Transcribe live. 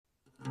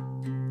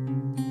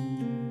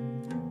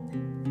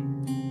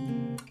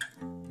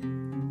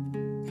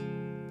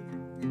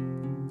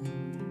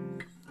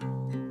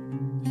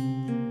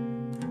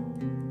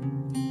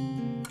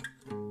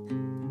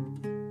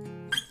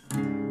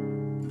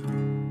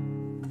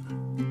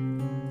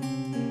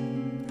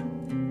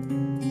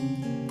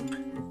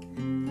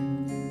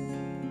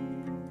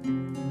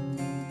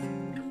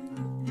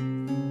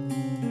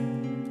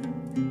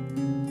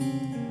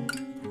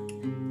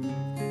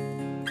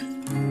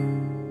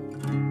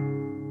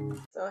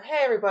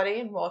Hey everybody,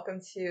 and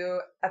welcome to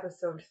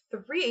episode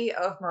 3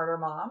 of Murder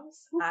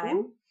Moms.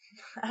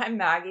 I'm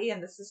Maggie,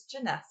 and this is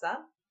Janessa.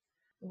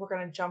 We're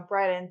going to jump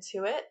right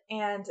into it,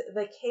 and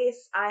the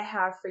case I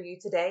have for you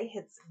today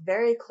hits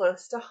very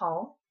close to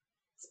home,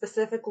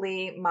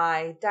 specifically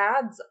my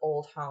dad's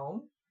old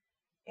home,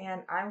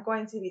 and I'm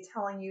going to be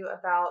telling you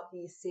about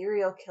the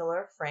serial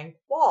killer Frank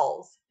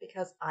Walls,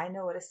 because I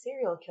know what a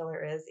serial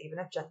killer is, even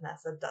if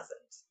Janessa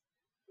doesn't.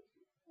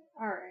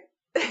 All right.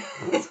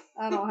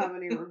 I don't have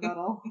any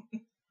rebuttal.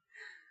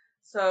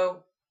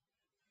 So,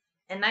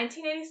 in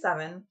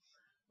 1987,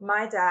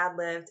 my dad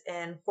lived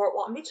in Fort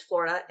Walton Beach,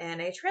 Florida, in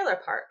a trailer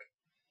park.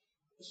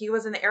 He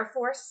was in the Air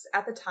Force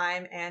at the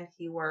time, and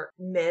he worked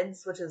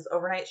mids, which is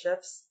overnight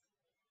shifts.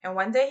 And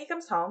one day he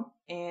comes home,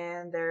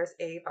 and there's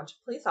a bunch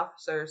of police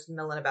officers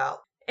milling about.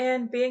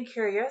 And being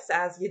curious,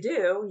 as you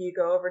do, you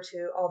go over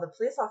to all the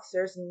police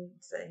officers, and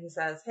he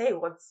says, "Hey,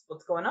 what's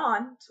going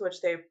on?" To which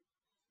they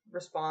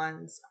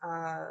respond,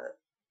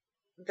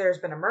 "There's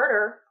been a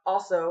murder.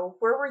 Also,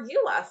 where were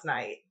you last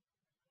night?"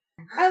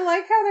 I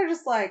like how they're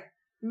just like,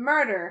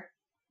 murder.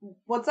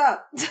 What's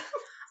up?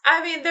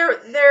 I mean,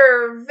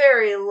 there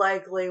very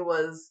likely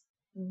was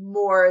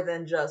more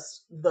than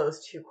just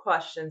those two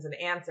questions and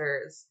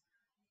answers.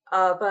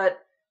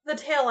 But the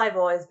tale I've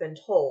always been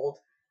told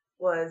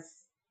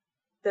was,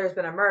 "There's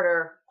been a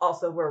murder.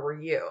 Also, where were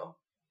you?"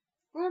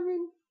 I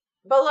mean,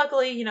 But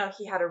luckily,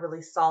 he had a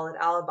really solid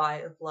alibi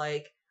of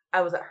like,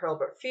 "I was at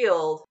Hurlburt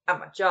Field at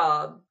my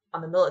job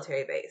on the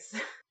military base."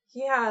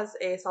 He has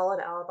a solid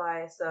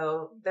alibi,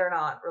 so they're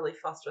not really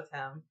fussed with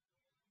him.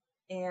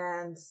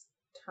 And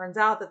turns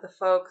out that the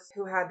folks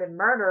who had been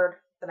murdered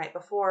the night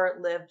before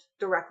lived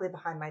directly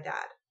behind my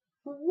dad.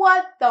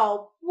 what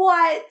the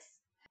what?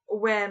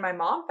 When my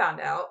mom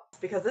found out,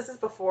 because this is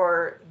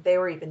before they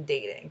were even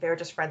dating, they were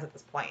just friends at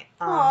this point.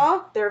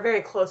 Aw. They were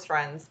very close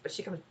friends, but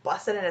she comes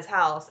busting in his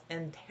house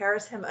and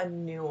tears him a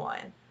new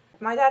one.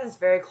 My dad is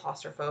very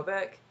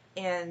claustrophobic,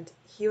 and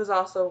he was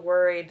also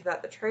worried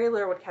that the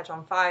trailer would catch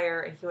on fire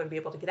and he wouldn't be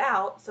able to get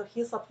out, so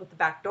he slept with the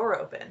back door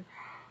open.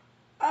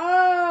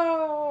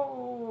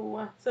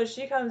 Oh. So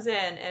she comes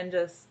in and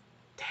just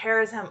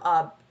tears him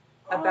up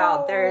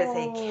about there is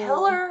a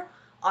killer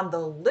on the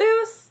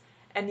loose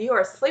and you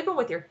are sleeping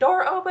with your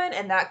door open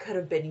and that could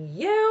have been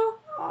you.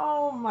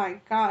 Oh my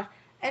gosh.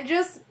 And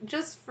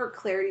just for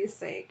clarity's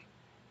sake,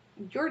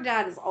 your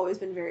dad has always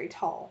been very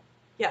tall.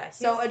 Yeah.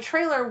 So a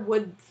trailer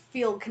would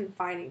feel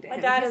confining to him.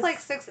 My dad He's is like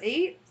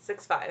 6'8"?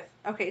 6'5".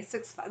 Okay,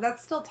 6'5".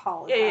 That's still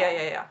tall as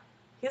Yeah.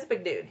 He's a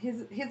big dude.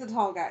 He's a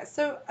tall guy.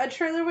 So a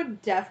trailer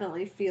would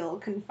definitely feel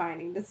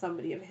confining to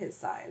somebody of his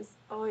size.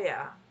 Oh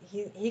yeah.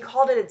 He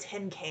called it a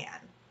tin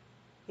can.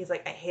 He's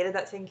like, "I hated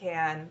that tin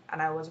can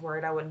and I was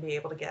worried I wouldn't be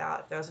able to get out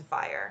if there was a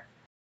fire."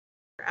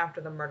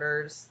 After the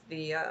murders,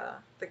 the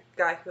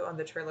guy who owned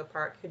the trailer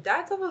park, who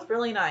dad said was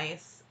really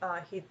nice,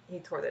 he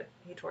tore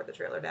the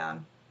trailer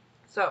down.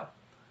 So,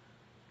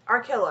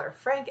 our killer,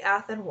 Frank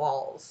Athen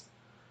Walls,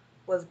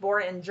 was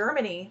born in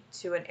Germany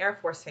to an Air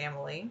Force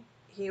family.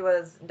 He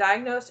was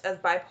diagnosed as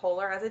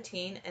bipolar as a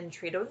teen and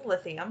treated with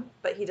lithium,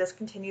 but he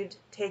discontinued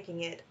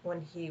taking it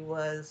when he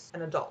was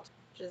an adult,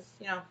 which is,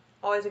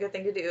 always a good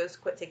thing to do is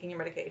quit taking your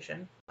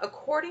medication.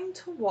 According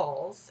to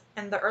Walls,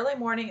 in the early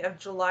morning of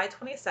July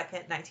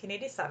 22nd,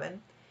 1987,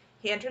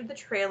 he entered the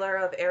trailer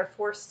of Air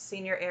Force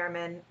Senior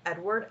Airman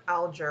Edward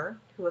Alger,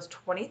 who was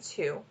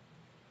 22,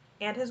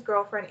 and his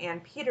girlfriend Ann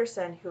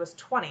Peterson, who was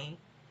 20,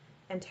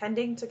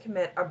 intending to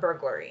commit a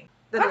burglary.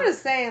 I'm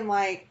just saying,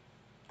 like,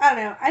 I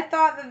don't know. I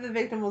thought that the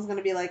victim was going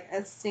to be, like,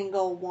 a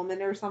single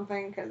woman or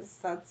something, because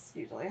that's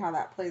usually how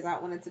that plays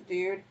out when it's a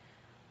dude.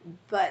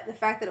 But the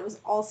fact that it was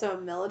also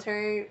a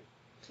military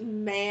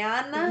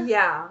man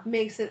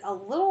makes it a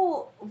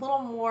little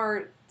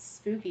more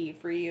spooky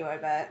for you, I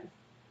bet.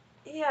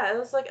 Yeah, it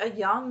was like a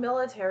young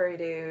military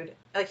dude.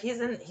 Like he's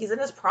in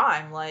his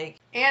prime, like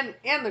and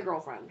the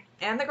girlfriend.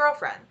 And the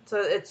girlfriend. So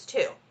it's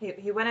two.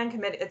 He went and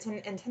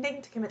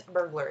intending to commit a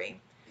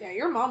burglary. Yeah,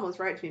 your mom was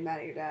right to be mad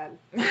at your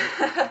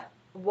dad.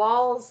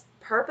 Walls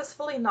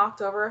purposefully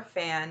knocked over a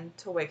fan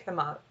to wake them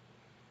up.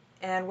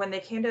 And when they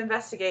came to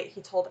investigate,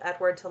 he told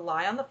Edward to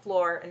lie on the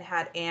floor and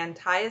had Anne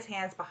tie his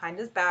hands behind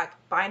his back,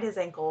 bind his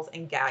ankles,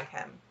 and gag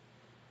him.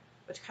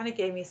 Which kind of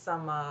gave me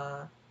some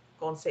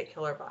Golden State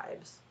Killer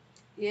vibes.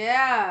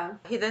 Yeah.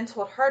 He then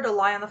told her to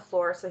lie on the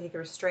floor so he could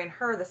restrain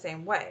her the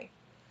same way.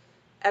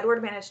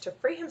 Edward managed to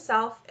free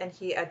himself and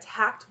he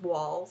attacked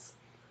Walls.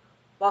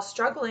 While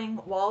struggling,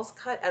 Walls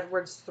cut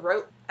Edward's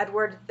throat.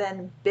 Edward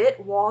then bit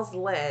Walls'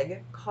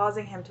 leg,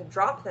 causing him to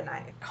drop the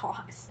knife.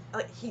 God.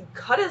 Like, he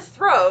cut his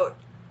throat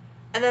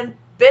and then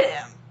bit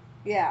him.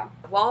 Yeah.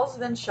 Walls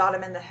then shot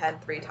him in the head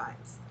 3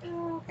 times.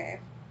 Oh, okay.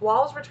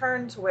 Walls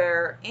returned to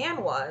where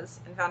Anne was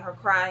and found her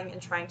crying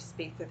and trying to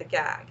speak through the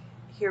gag.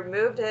 He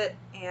removed it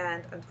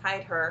and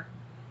untied her.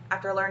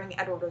 After learning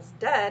Edward was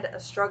dead, a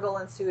struggle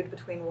ensued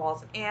between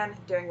Walls and Anne,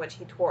 during which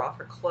he tore off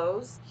her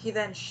clothes. He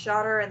then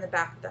shot her in the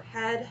back of the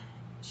head.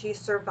 She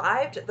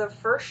survived the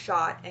first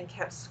shot and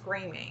kept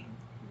screaming.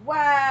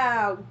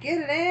 Wow,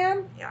 get it,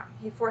 Anne? Yeah,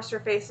 he forced her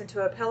face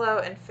into a pillow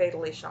and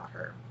fatally shot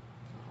her.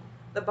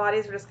 The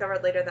bodies were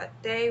discovered later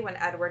that day when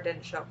Edward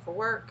didn't show up for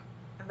work.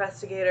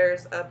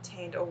 Investigators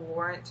obtained a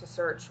warrant to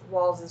search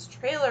Walls's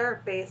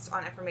trailer based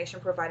on information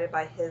provided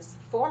by his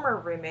former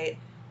roommate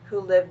who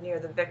lived near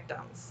the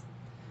victims.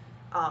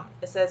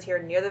 It says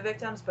here near the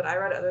victims, but I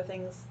read other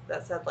things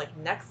that said like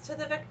next to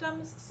the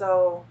victims.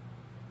 So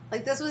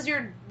Like this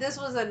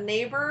was a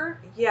neighbor,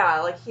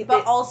 yeah, like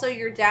but also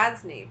your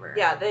dad's neighbor.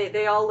 Yeah,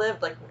 they all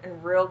lived like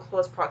in real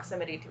close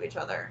proximity to each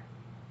other.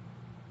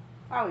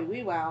 Oh,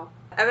 wee wow.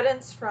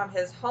 Evidence from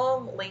his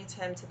home linked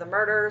him to the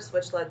murders,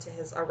 which led to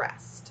his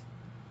arrest.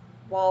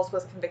 Walls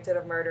was convicted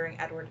of murdering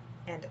Edward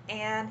and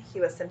Anne. He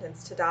was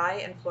sentenced to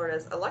die in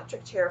Florida's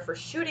electric chair for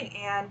shooting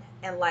Anne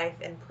and life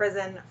in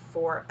prison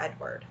for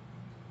Edward.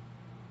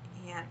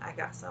 And I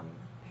got some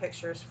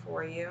pictures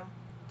for you.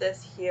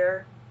 This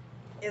here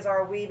is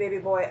our wee baby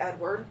boy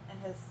Edward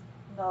in his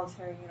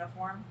military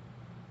uniform.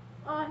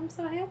 Oh, I'm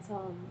so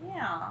handsome.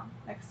 Yeah,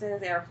 next to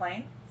his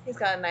airplane. He's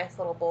got a nice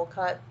little bowl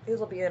cut. These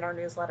will be in our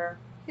newsletter.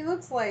 He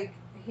looks like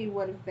he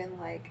would have been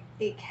like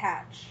a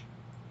catch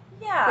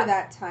Yeah. for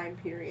that time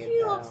period.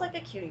 He looks like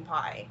a cutie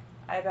pie.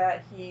 I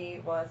bet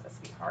he was a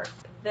sweetheart.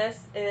 This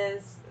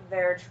is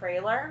their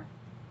trailer.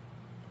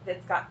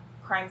 It's got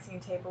crime scene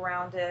tape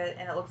around it,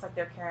 and it looks like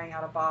they're carrying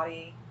out a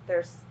body.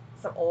 There's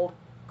some old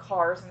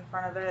cars in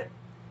front of it,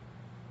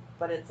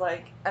 but it's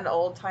like an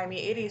old-timey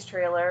 80s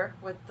trailer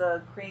with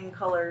the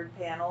cream-colored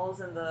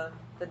panels and the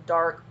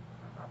dark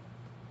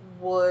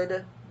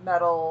wood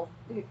metal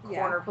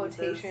corner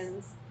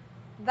quotations. pieces.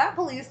 That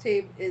police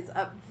tape is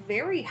up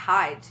very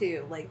high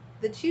too. Like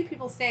the two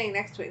people standing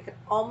next to it could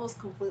almost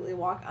completely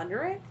walk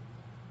under it,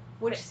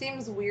 which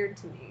seems weird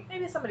to me.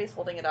 Maybe somebody's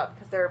holding it up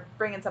because they're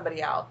bringing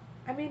somebody out.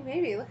 I mean,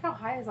 maybe. Look how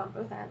high it's on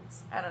both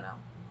ends. I don't know.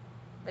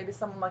 Maybe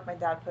someone like my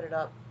dad put it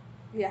up.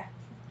 Yeah.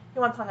 He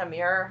once hung a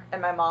mirror,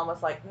 and my mom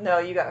was like, "No,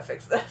 you gotta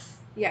fix this."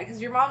 Yeah,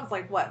 because your mom's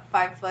like what,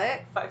 5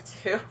 foot?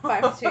 5'2".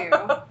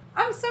 5'2".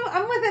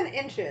 I'm within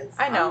inches.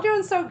 I know. I'm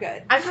doing so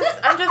good. I'm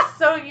just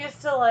so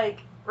used to like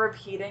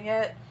repeating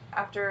it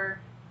after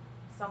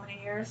so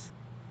many years.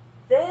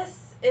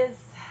 This is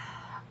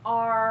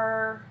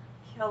our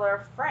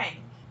killer Frank.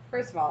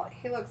 First of all,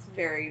 he looks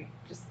very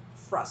just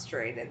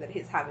frustrated that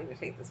he's having to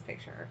take this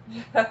picture.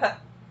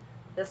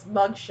 This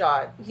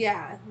mugshot.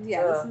 Yeah,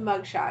 this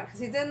mugshot because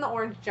he's in the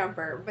orange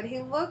jumper, but he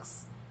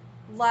looks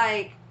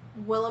like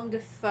Willem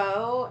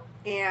Dafoe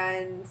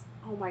and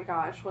oh my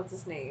gosh, what's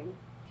his name?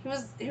 He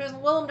was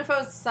Willem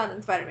Dafoe's son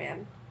in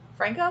Spider-Man.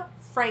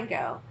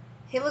 Franco.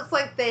 He looks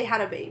like they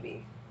had a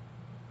baby.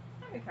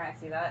 I can kind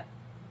of see that.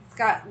 He's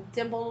got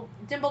dimple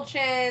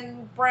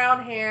chin,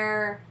 brown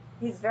hair.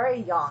 He's very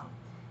young.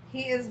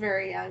 He is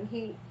very young.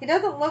 He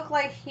doesn't look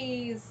like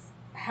he's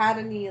had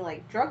any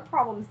like drug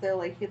problems though.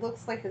 Like he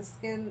looks like his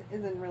skin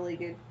is in really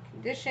good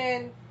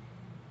condition.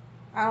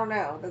 I don't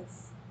know.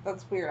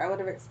 That's weird. I would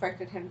have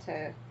expected him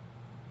to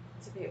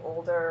be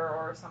older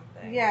or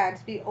something. Yeah,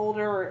 to be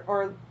older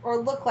or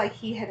look like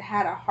he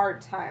had a hard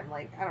time.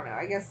 Like I don't know.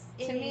 I guess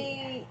to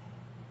me,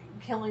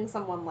 killing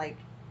someone like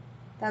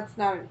that's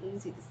not an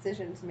easy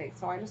decision to make.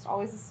 So I just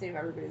always assume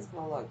everybody's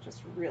gonna look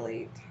just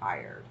really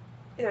tired.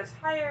 Either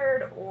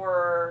tired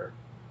or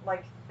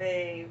like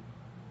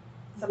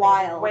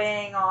wild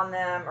weighing on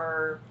them,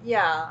 or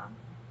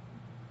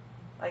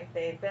like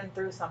they've been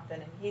through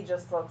something, and he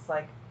just looks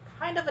like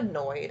kind of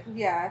annoyed.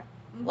 Yeah.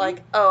 Mm-hmm.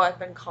 Like, oh, I've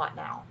been caught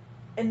now.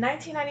 In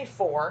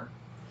 1994,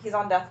 he's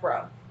on death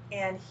row,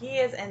 and he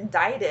is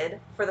indicted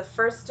for the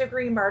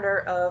first-degree murder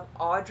of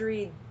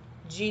Audrey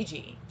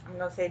Gygi. I'm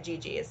going to say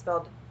Gigi. It's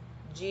spelled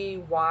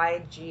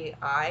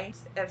Gygi.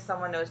 If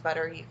someone knows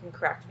better, you can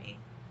correct me.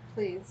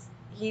 Please.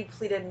 He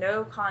pleaded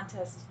no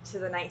contest to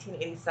the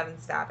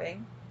 1987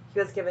 stabbing. He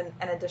was given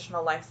an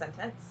additional life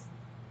sentence.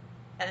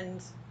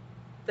 And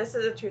this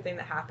is a true thing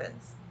that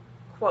happens.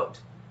 Quote,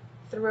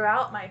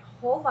 "Throughout my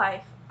whole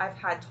life, I've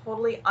had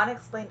totally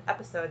unexplained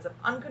episodes of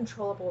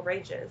uncontrollable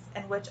rages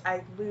in which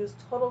I lose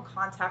total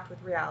contact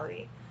with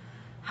reality.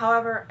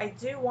 However, I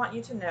do want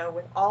you to know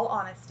with all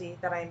honesty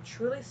that I am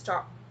truly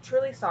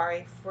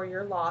sorry for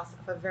your loss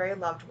of a very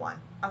loved one,"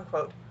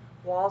 unquote.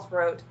 Walls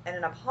wrote in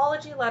an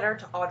apology letter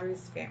to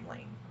Audrey's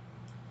family.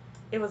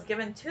 It was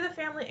given to the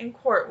family in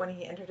court when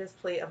he entered his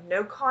plea of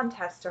no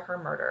contest to her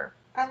murder.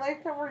 I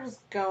like that we're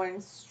just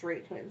going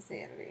straight to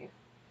insanity.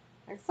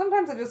 Like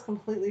sometimes I just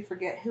completely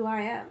forget who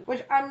I am,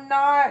 which I'm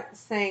not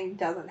saying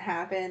doesn't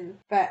happen,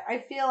 but I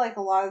feel like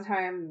a lot of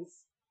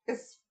times,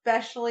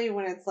 especially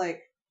when it's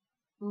like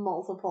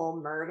multiple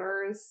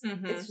murders,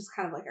 it's just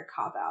kind of like a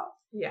cop-out.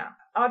 Yeah.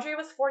 Audrey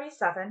was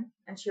 47,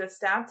 and she was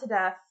stabbed to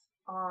death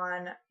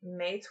on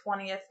May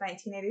 20th,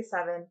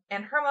 1987,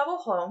 in her mobile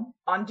home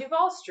on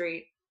Duval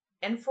Street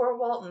in Fort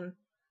Walton,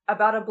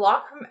 about a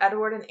block from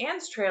Edward and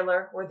Anne's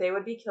trailer where they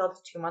would be killed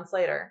 2 months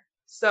later.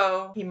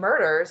 So he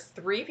murders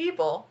 3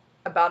 people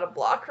about a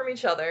block from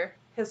each other.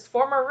 His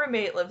former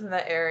roommate lives in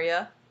that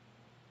area,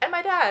 and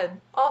my dad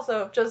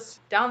also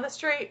just down the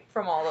street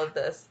from all of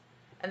this.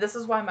 And this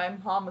is why my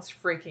mom was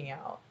freaking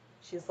out.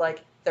 She's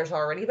like, There's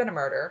already been a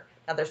murder.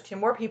 Now there's 2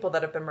 more people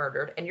that have been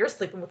murdered, and you're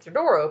sleeping with your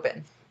door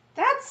open.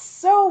 That's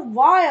so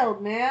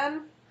wild,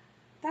 man.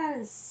 That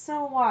is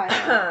so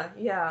wild.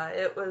 Yeah,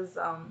 it was,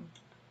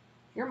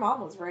 Your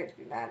mom was right to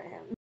be mad at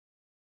him.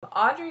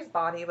 Audrey's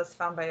body was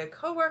found by a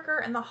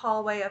coworker in the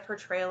hallway of her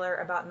trailer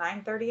about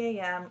 9:30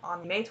 a.m.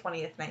 on May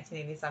 20th,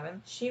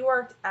 1987. She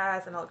worked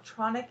as an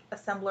electronic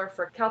assembler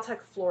for Caltech,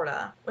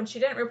 Florida. When she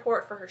didn't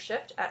report for her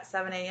shift at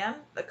 7 a.m.,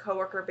 the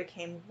coworker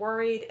became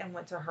worried and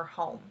went to her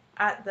home.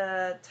 At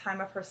the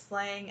time of her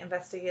slaying,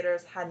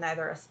 investigators had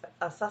neither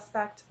a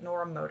suspect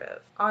nor a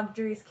motive.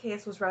 Audrey's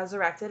case was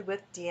resurrected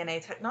with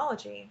DNA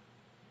technology.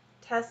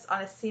 Tests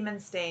on a semen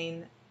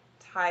stain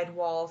tied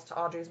Walls to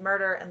Audrey's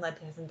murder and led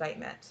to his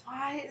indictment.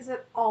 Why is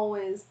it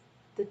always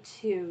the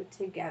two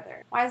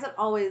together? Why is it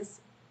always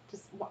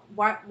just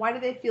why do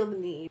they feel the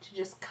need to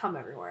just come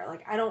everywhere?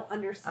 Like, I don't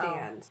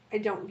understand. I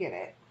don't get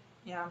it.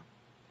 Yeah.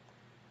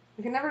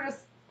 We can never just.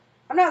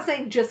 I'm not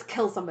saying just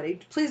kill somebody.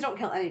 Please don't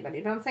kill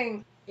anybody. But I'm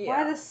saying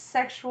why this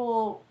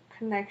sexual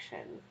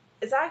connection?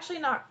 It's actually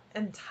not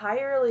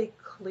entirely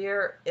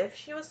clear if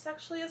she was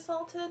sexually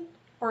assaulted.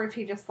 Or if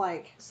he just,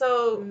 like,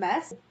 So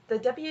messed. the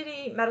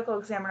deputy medical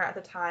examiner at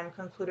the time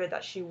concluded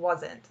that she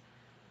wasn't.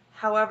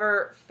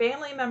 However,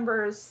 family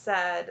members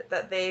said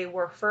that they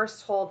were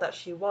first told that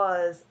she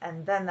was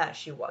and then that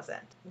she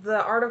wasn't.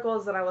 The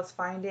articles that I was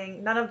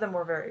finding, none of them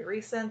were very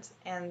recent,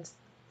 and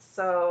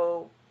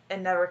so it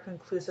never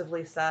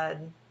conclusively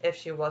said if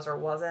she was or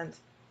wasn't,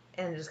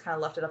 and it just kind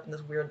of left it up in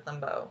this weird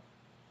limbo.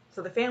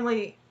 So the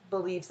family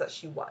believes that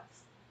she was.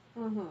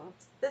 Mm-hmm.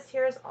 This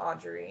here is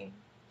Audrey.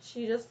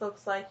 She just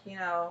looks like,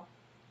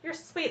 your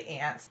sweet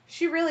aunt.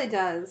 She really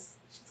does.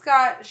 She's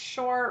got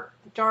short,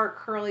 dark,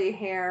 curly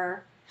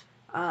hair.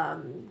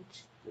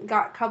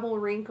 Got a couple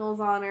wrinkles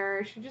on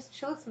her. She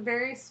looks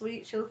very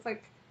sweet. She looks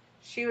like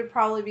she would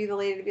probably be the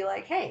lady to be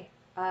like, hey,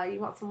 you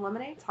want some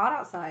lemonade? It's hot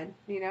outside,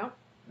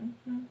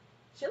 Mm-hmm.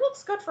 She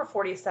looks good for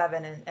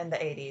 47 in the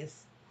 80s.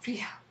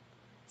 Yeah.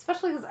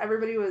 Especially because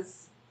everybody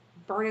was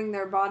burning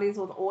their bodies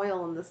with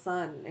oil in the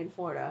sun in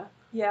Florida.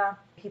 Yeah.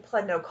 He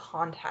pled no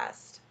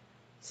contest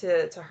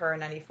to her in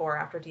 94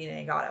 after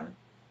DNA got him.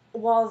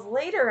 Walls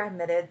later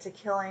admitted to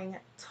killing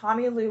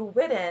Tommy Lou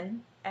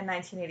Whiddon in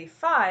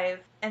 1985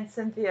 and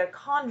Cynthia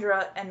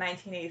Condra in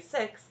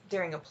 1986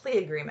 during a plea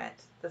agreement,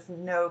 this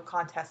no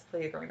contest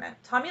plea agreement.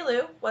 Tommy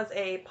Lou was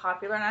a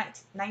popular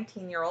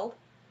 19-year-old.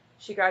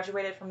 She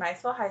graduated from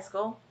Niceville High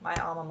School, my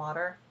alma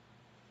mater,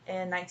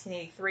 in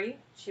 1983.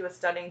 She was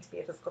studying to be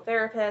a physical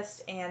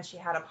therapist, and she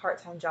had a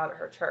part-time job at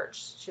her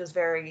church. She was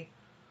very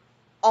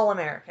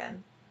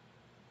all-American,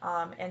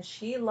 and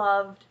she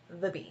loved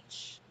the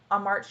beach.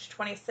 On March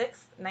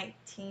 26,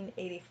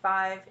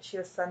 1985, she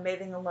was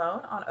sunbathing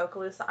alone on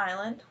Okaloosa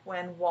Island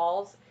when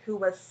Walls, who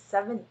was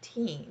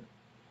 17,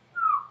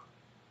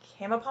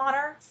 came upon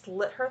her,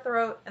 slit her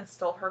throat, and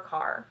stole her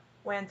car.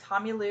 When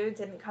Tommy Lou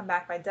didn't come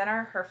back by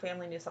dinner, her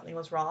family knew something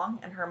was wrong,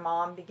 and her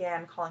mom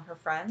began calling her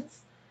friends.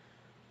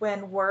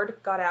 When word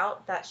got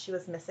out that she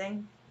was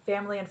missing,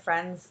 family and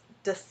friends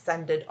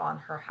descended on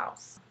her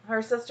house.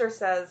 Her sister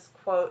says,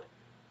 quote,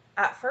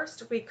 "At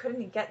first, we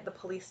couldn't get the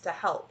police to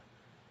help,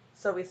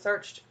 so we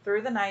searched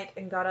through the night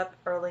and got up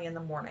early in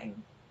the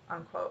morning,"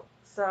 unquote.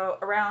 So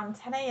around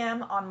 10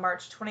 a.m. on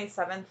March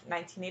 27,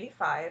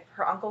 1985,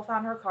 her uncle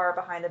found her car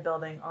behind a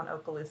building on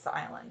Okaloosa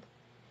Island.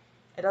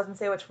 It doesn't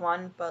say which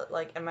one, but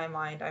like in my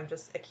mind, I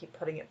keep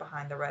putting it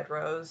behind the Red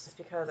Rose just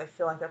because I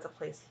feel like that's a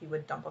place he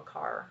would dump a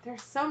car.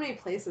 There's so many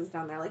places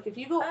down there. Like if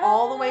you go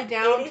all the way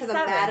down to the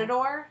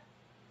Matador,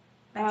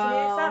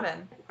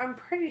 1987. I'm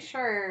pretty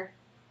sure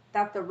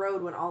that the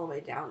road went all the way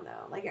down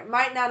though. Like it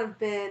might not have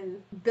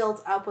been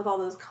built up with all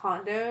those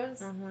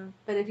condos,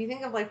 but if you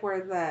think of like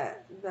where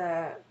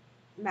the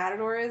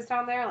Matador is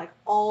down there, like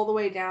all the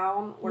way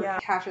down where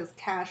Cash's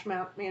Cash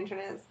Mansion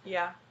is.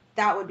 Yeah.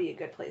 That would be a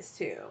good place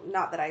too.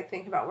 Not that I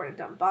think about where to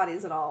dump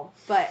bodies at all,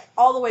 but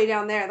all the way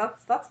down there,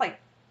 that's like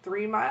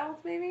 3 miles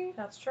maybe.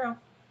 That's true.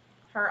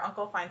 Her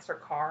uncle finds her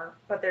car,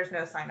 but there's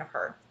no sign of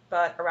her.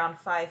 But around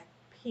 5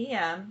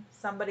 p.m.,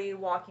 somebody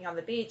walking on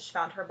the beach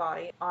found her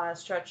body on a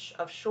stretch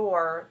of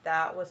shore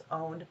that was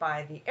owned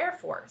by the Air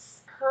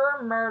Force.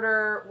 Her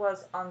murder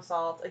was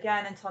unsolved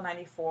again until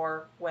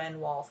 94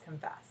 when Walls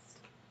confessed.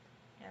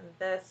 And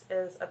this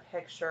is a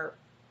picture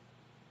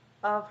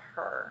of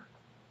her.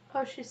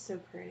 Oh, she's so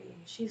pretty.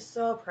 She's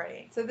so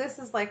pretty. So this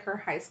is like her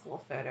high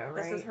school photo,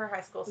 right? This is her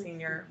high school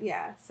senior.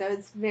 Yeah, so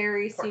it's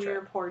very portrait.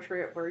 Senior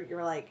portrait where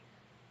you're like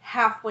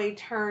halfway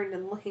turned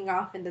and looking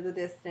off into the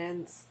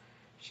distance.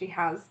 She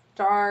has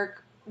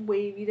dark,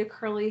 wavy to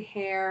curly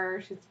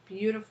hair. She's a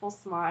beautiful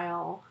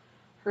smile.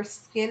 Her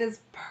skin is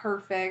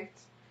perfect.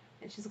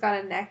 And she's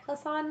got a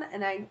necklace on.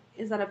 And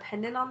is that a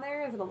pendant on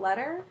there? Is it a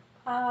letter?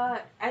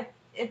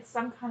 It's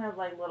some kind of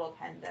like little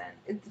pendant.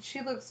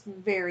 She looks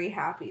very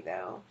happy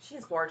though.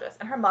 She's gorgeous,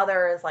 and her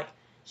mother is like,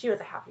 she was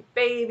a happy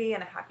baby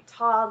and a happy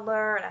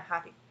toddler and a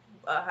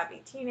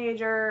happy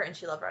teenager, and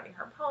she loved riding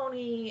her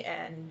pony,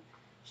 and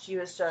she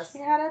was just. She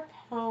had a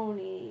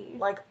pony.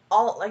 Like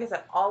I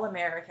said, all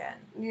American.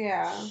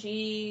 Yeah.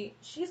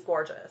 She's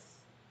gorgeous.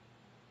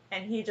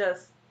 And he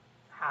just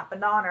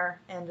happened on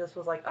her and just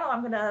was like, oh,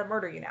 I'm going to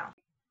murder you now.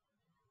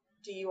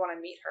 Do you want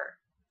to meet her?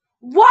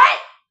 What?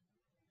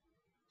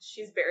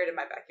 She's buried in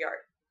my backyard.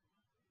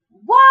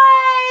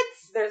 What?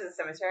 There's a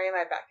cemetery in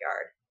my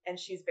backyard, and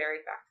she's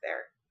buried back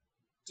there.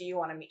 Do you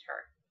want to meet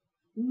her?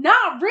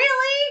 Not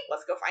really.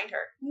 Let's go find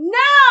her.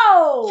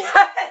 No.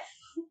 Yes.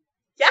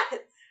 Yes.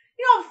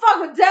 You don't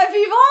fuck with dead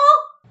people.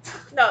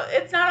 No,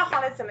 it's not a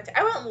haunted cemetery.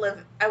 I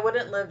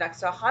wouldn't live next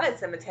to a haunted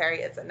cemetery.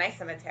 It's a nice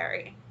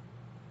cemetery.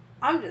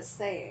 I'm just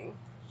saying.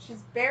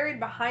 She's buried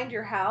behind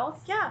your house?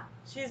 Yeah.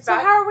 She's So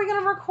back how are we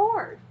going to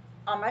record?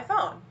 on my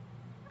phone.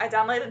 I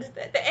downloaded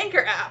the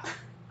Anchor app.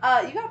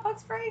 You got bug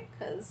spray?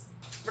 Because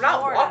We're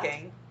not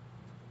walking.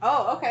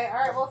 Oh, okay. All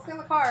right. Well, let's get in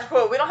the car.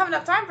 Well, we don't have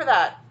enough time for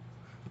that.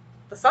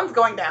 The sun's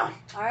going down.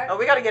 All right. Oh,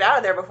 we got to get out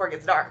of there before it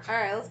gets dark. All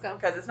right. Let's go.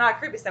 Because it's not a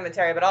creepy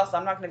cemetery, but also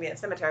I'm not going to be in a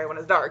cemetery when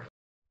it's dark.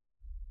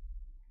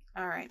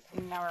 All right.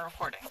 Now we're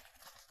recording.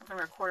 We're going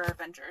to record our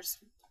adventures.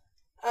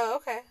 Oh,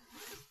 okay.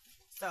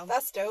 So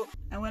That's dope.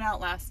 I went out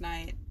last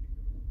night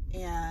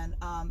and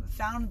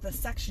found the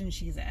section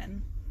she's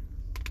in,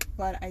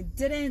 but I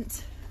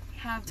didn't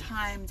have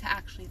time to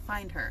actually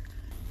find her.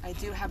 I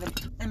do have an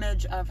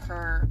image of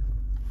her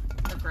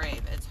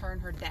grave. It's her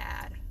and her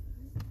dad.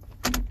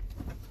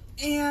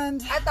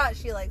 And I thought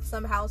she like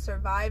somehow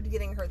survived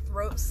getting her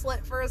throat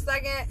slit for a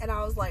second, and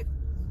I was like,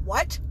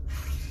 what?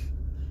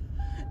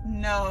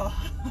 no.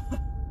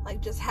 Like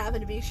just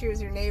happened to be she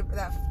was your neighbor,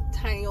 that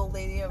tiny old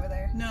lady over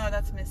there. No,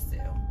 that's Miss Sue.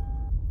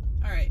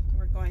 All right,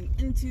 we're going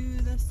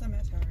into the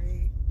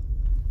cemetery.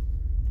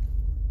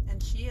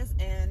 And she is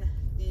in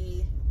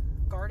the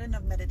Garden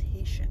of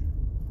Meditation.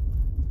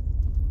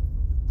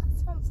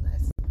 That sounds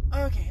nice.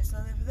 Okay, so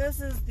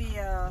this is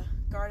the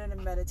Garden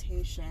of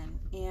Meditation,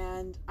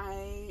 and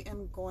I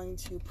am going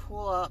to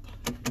pull up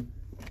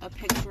a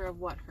picture of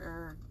what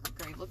her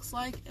grave looks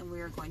like, and we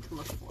are going to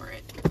look for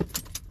it.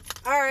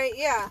 Alright,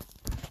 yeah.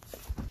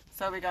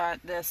 So we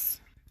got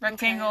this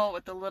rectangle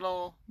with the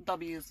little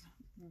W's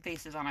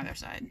faces on either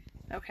side.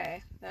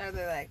 Okay. Are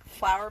there like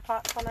flower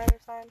pots on either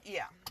side?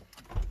 Yeah.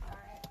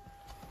 Alright.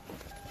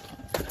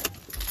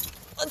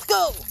 Let's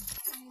go!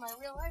 My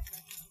real life.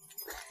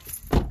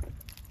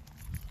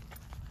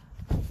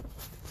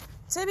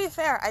 To be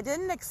fair, I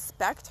didn't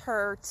expect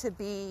her to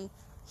be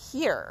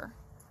here.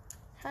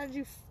 How did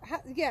you?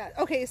 Yeah.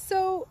 Okay.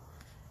 So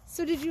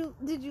did you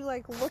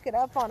like look it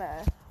up on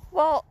a?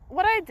 Well,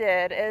 what I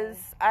did is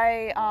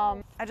I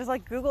just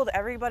like Googled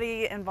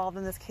everybody involved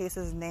in this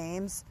case's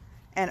names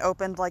and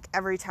opened like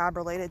every tab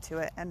related to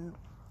it, and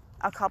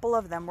a couple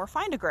of them were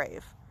Find a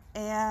Grave,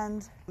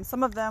 and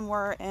some of them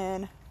were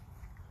in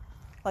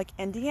like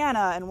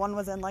Indiana, and one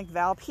was in like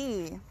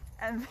Valpy,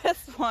 and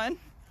this one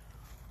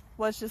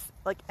was just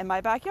like in my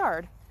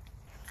backyard.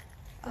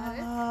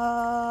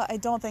 I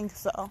don't think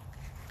so.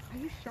 Are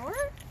you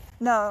sure?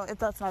 No,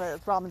 that's not it.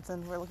 It's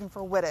Robinson. We're looking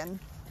for Whitten.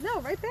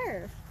 No, right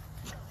there.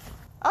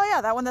 Oh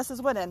yeah, that one. This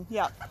is Whitten.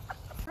 Yeah.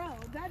 Bro,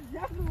 that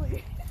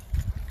definitely.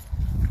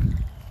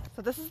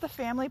 So this is the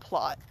family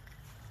plot.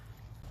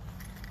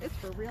 It's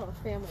for real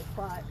a family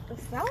plot. The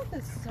South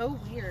is so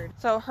weird.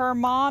 So her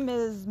mom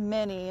is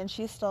Minnie, and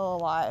she's still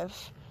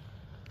alive.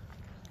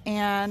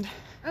 And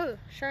Oh,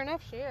 sure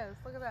enough, she is.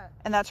 Look at that.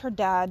 that's her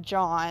dad,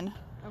 John,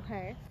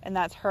 Okay. and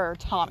that's her,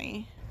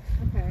 Tommy.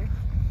 Okay.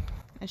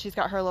 And she's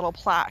got her little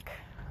plaque.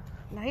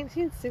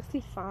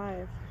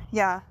 1965.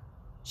 Yeah,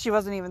 she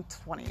wasn't even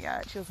 20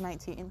 yet. She was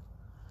 19.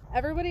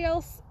 Everybody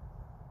else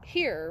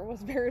here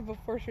was buried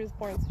before she was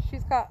born, so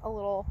she's got a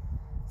little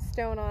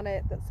stone on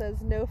it that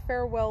says, "No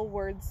farewell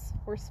words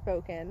were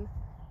spoken,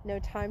 no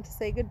time to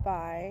say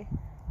goodbye.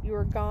 You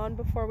were gone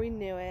before we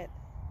knew it,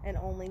 and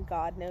only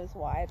God knows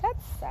why."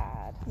 That's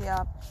sad.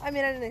 Yeah. I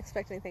mean, I didn't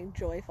expect anything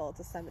joyful at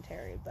the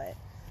cemetery, but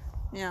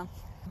Yeah.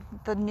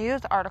 The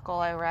news article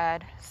I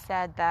read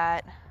said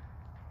that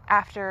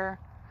after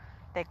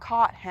they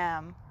caught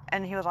him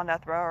and he was on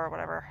death row or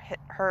whatever,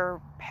 her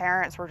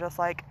parents were just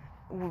like,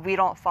 we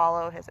don't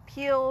follow his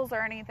appeals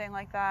or anything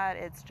like that.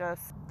 It's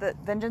just the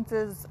vengeance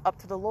is up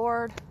to the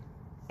Lord,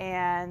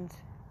 and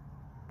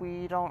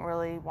we don't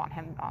really want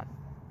him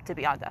to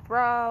be on death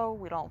row.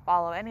 We don't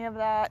follow any of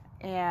that,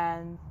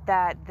 and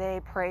that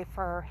they pray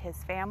for his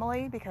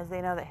family because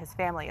they know that his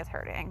family is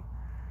hurting,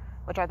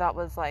 which I thought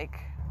was like,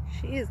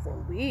 Jeez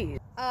Louise.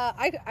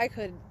 I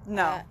could.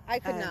 No. I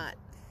could not.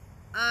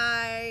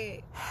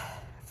 I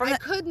from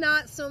could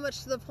not, so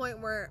much to the point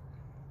where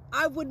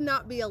I would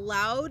not be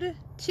allowed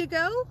to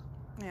go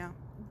yeah.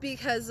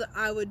 because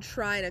I would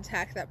try and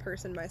attack that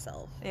person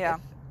myself. Yeah.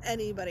 If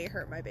anybody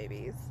hurt my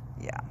babies.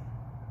 Yeah.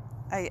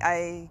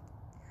 I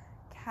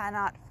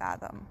cannot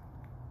fathom.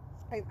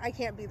 I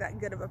can't be that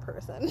good of a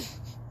person.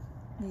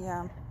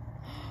 Yeah.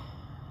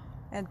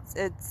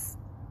 It's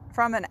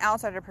from an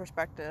outsider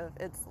perspective,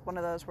 it's one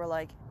of those where,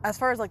 like, as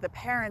far as like the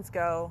parents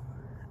go,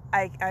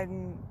 I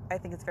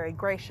think it's very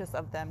gracious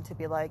of them to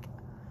be like,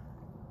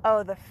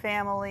 oh, the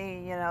family,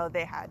 you know,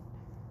 they had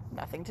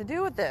nothing to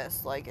do with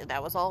this, like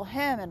that was all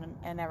him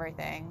and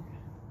everything.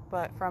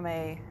 But from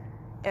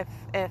if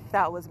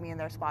that was me in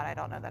their spot, I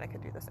don't know that I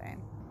could do the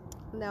same.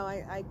 No,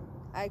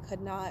 I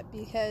could not,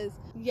 because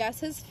yes,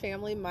 his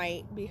family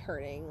might be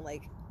hurting.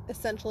 Like,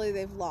 essentially,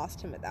 they've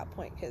lost him at that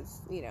point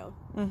because,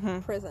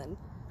 prison.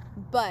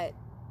 But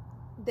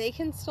they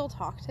can still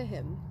talk to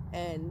him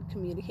and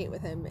communicate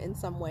with him in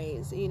some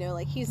ways.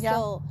 Like, he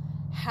still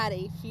had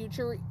a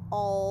future,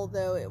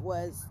 although it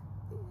was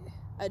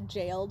a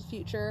jailed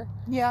future.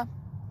 Yeah.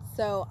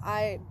 So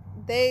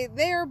they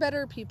are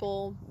better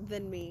people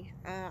than me.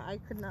 I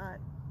could not.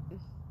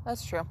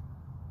 That's true.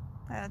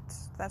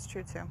 That's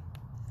true too.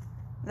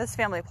 This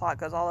family plot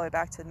goes all the way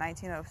back to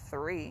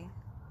 1903.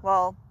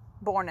 Well,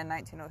 born in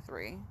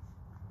 1903.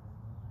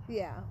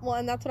 Yeah. Well,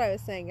 and that's what I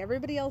was saying.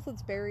 Everybody else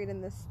that's buried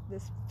in this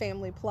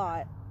family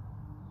plot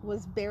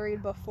was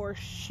buried before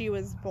she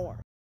was born.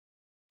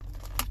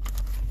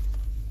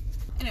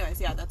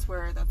 Anyways, yeah, that's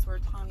where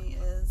Tommy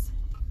is,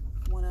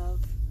 one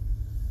of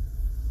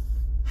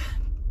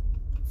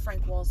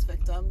Frank Wall's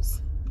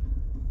victims.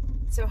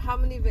 So how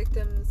many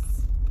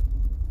victims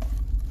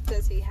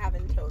does he have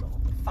in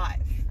total? 5.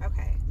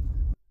 Okay.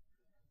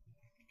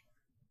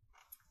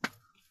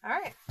 All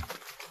right.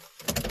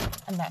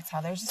 And that's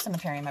how there's a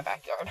cemetery in my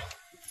backyard.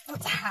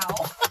 That's how.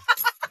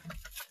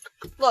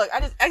 Look, I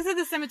just exited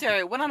the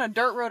cemetery, went on a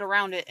dirt road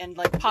around it, and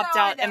popped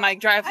out in my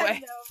driveway. I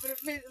know, but it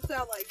made it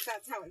sound like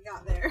that's how it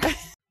got there.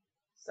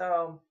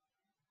 So,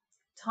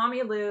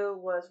 Tommy Lou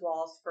was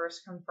Wall's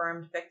first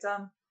confirmed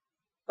victim,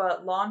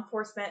 but law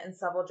enforcement in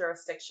several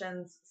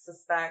jurisdictions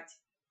suspect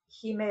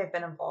he may have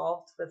been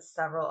involved with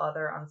several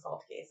other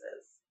unsolved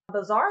cases.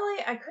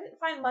 Bizarrely, I couldn't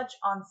find much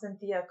on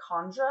Cynthia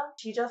Condra.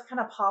 She just kind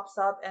of pops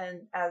up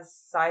as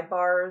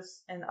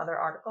sidebars in other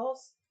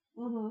articles.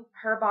 Mm-hmm.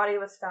 Her body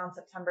was found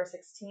September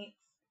 16th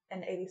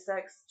in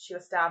 86. She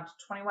was stabbed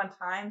 21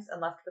 times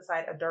and left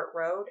beside a dirt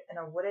road in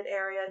a wooded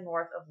area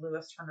north of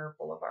Lewis Turner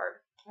Boulevard.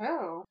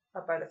 Oh.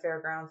 Up by the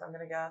fairgrounds, I'm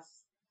going to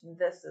guess.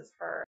 This is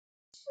her.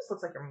 She just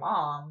looks like your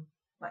mom.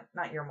 Like,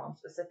 not your mom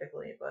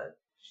specifically, but...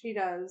 She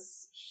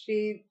does.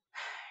 She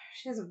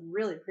has a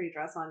really pretty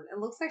dress on. It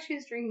looks like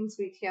she's drinking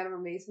sweet tea out of a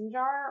mason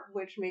jar,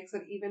 which makes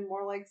it even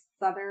more like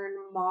Southern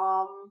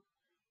mom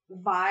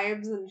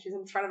vibes. And she's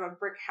in front of a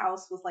brick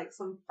house with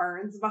some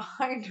ferns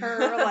behind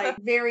her. Like,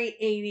 very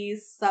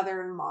 80s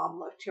Southern mom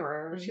look to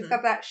her. Mm-hmm. She's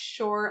got that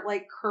short,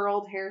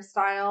 curled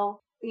hairstyle,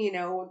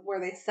 where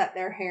they set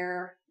their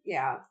hair.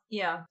 Yeah.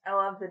 Yeah. I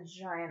love the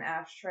giant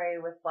ashtray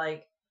with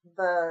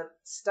the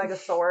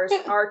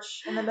Stegosaurus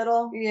arch in the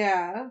middle.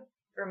 Yeah.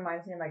 It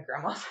reminds me of my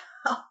grandma's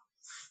house.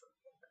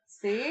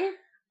 See?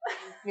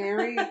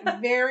 Very,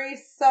 very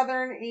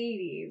Southern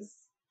 80s.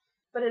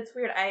 But it's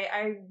weird.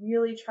 I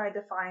really tried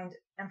to find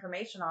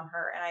information on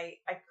her, and I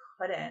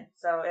couldn't.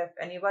 So if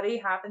anybody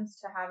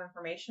happens to have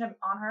information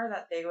on her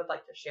that they would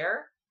like to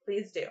share,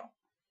 please do.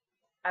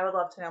 I would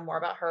love to know more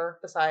about her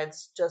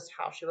besides just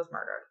how she was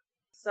murdered.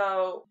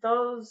 So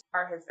those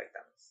are his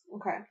victims.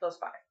 Okay. Those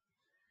 5.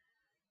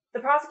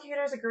 The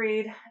prosecutors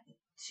agreed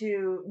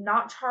to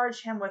not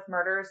charge him with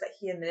murders that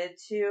he admitted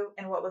to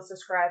in what was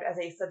described as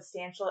a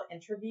substantial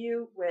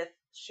interview with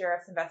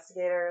sheriff's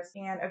investigators,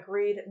 and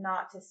agreed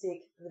not to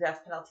seek the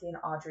death penalty in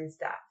Audrey's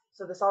death.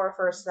 So this all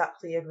refers to that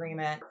plea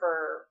agreement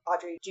for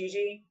Audrey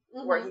Gigi,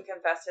 mm-hmm. where he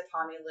confessed to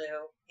Tommy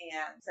Lou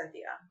and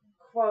Cynthia.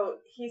 Quote,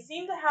 "He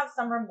seemed to have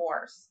some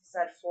remorse,"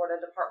 said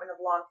Florida Department of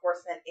Law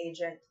Enforcement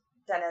agent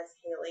Dennis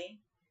Haley.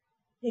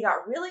 He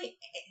got real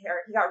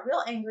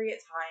angry at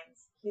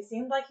times. He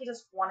seemed like he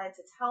just wanted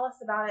to tell us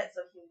about it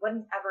so he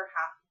wouldn't ever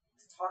have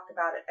to talk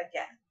about it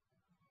again.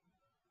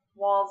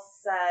 Walls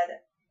said,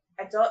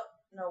 "I don't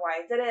know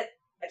why I did it.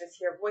 I just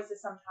hear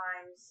voices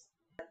sometimes."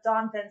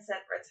 Don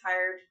Vincent,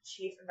 retired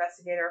chief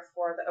investigator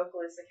for the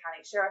Okaloosa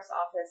County Sheriff's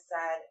Office,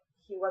 said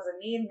he was a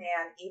mean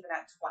man even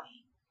at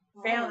 20.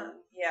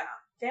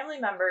 Family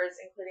members,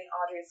 including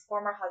Audrey's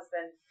former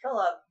husband,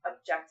 Philip,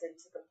 objected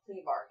to the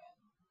plea bargain.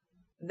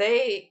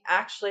 They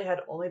actually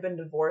had only been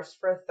divorced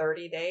for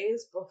 30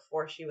 days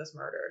before she was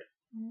murdered.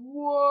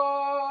 What?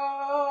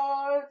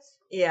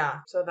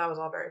 Yeah, so that was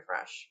all very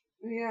fresh.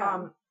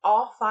 Yeah.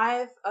 All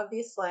 5 of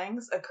these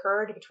slayings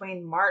occurred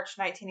between March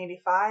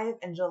 1985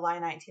 and July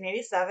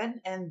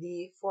 1987 in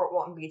the Fort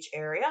Walton Beach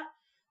area,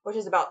 which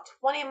is about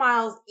 20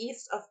 miles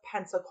east of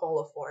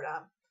Pensacola,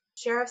 Florida.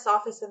 Sheriff's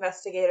Office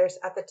investigators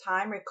at the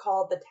time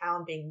recalled the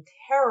town being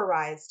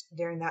terrorized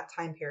during that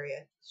time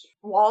period.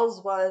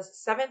 Walls was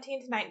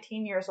 17 to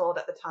 19 years old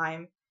at the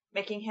time,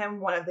 making him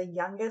one of the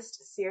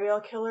youngest serial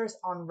killers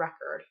on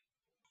record.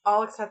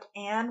 All except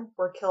Anne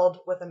were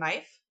killed with a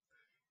knife.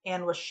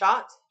 Anne was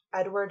shot.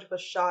 Edward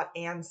was shot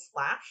and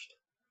slashed.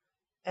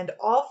 And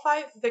all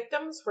 5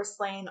 victims were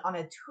slain on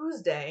a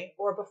Tuesday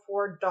or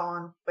before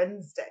dawn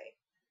Wednesday.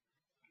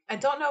 I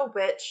don't know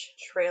which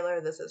trailer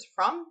this is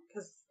from,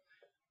 because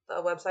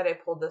the website I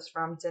pulled this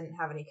from didn't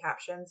have any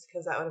captions,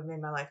 because that would have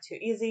made my life too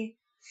easy.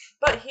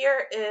 But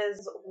here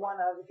is one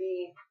of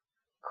the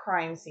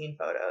crime scene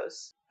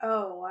photos.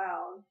 Oh,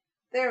 wow.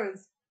 There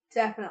was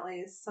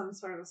definitely some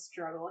sort of a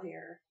struggle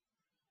here.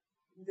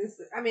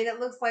 It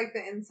looks like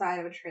the inside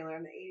of a trailer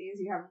in the 80s.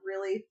 You have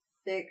really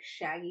thick,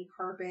 shaggy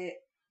carpet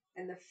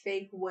and the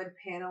fake wood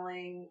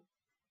paneling.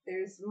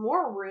 There's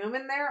more room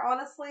in there,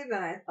 honestly,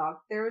 than I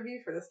thought there would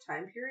be for this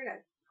time period.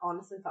 I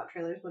honestly thought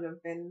trailers would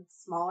have been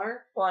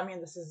smaller. Well, I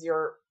mean, this is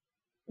your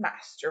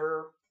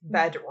master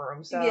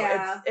bedroom, so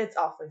Yeah. it's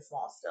awfully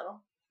small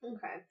still.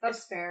 Okay, that's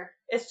It's- fair.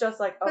 It's just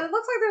like, But it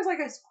looks like there's like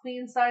a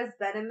queen size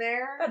bed in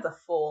there. that's a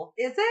full.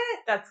 Is it?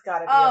 That's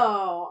gotta be.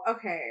 Oh,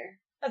 okay.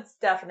 That's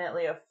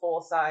definitely a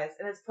full size,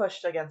 and it's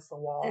pushed against the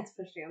wall. It's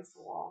pushed against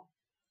the wall.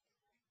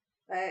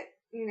 But,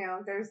 you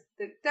know, there's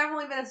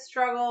definitely been a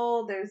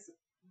struggle. There's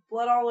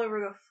blood all over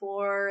the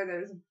floor.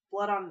 There's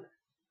blood on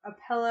a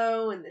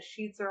pillow, and the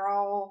sheets are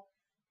all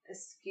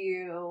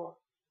askew.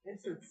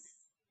 This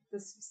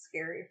is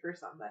scary for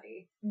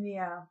somebody.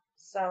 Yeah.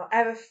 So I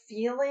have a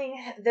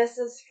feeling this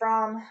is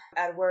from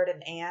Edward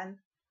and Anne,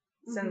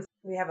 since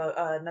we have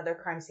another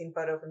crime scene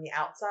photo from the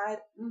outside.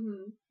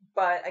 Mm-hmm.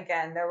 But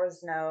again, there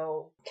was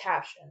no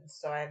captions,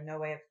 so I have no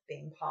way of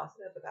being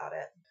positive about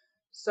it.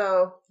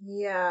 So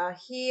yeah,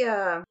 he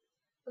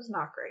was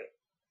not great.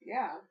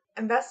 Yeah.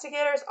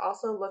 Investigators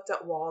also looked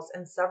at Walls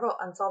in several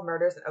unsolved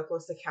murders in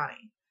Okaloosa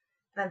County.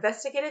 An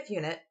investigative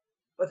unit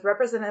with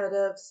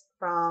representatives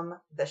from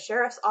the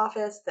Sheriff's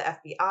Office, the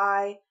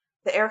FBI,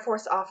 the Air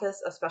Force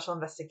Office of Special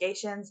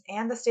Investigations,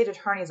 and the State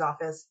Attorney's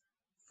Office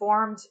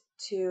formed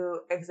to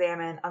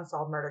examine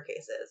unsolved murder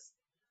cases.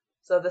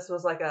 So this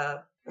was like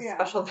a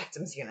special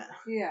victims unit.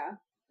 Yeah.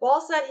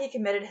 Wall said he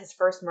committed his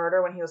first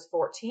murder when he was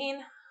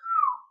 14,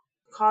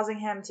 causing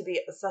him to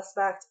be a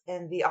suspect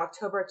in the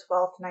October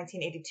 12th,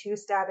 1982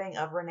 stabbing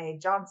of Renee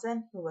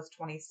Johnson, who was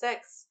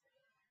 26.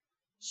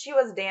 She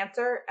was a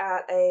dancer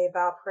at a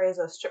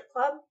Valparaiso strip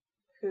club,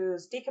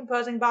 whose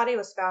decomposing body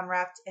was found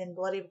wrapped in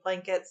bloody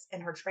blankets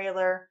in her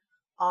trailer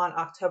on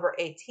October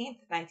 18th,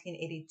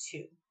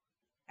 1982.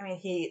 I mean,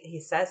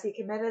 he says he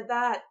committed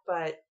that,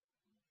 but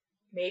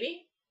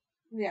maybe?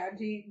 Yeah,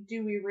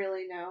 do we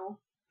really know?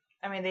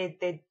 I mean,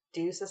 they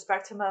do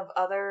suspect him of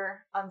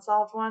other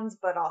unsolved ones,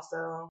 but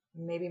also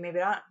maybe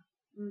not.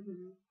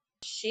 Mm-hmm.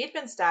 She'd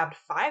been stabbed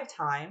 5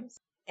 times,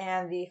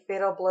 and the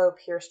fatal blow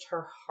pierced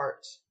her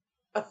heart.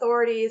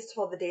 Authorities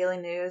told the Daily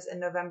News in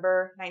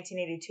November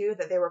 1982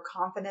 that they were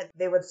confident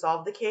they would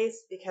solve the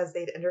case because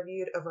they'd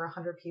interviewed over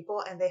 100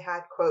 people and they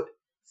had, quote,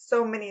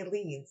 so many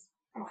leads.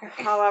 Okay.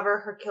 However,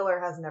 her killer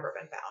has never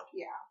been found.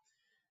 Yeah.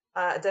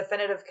 A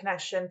definitive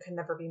connection could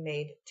never be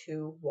made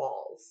to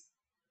Walls.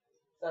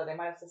 So they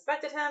might have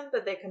suspected him,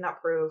 but they could not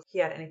prove he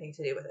had anything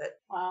to do with it.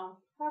 Wow,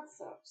 that's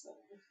so upsetting.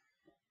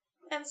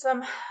 And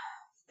some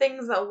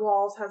things that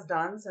Walls has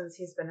done since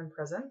he's been in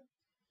prison.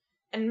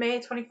 In May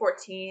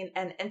 2014,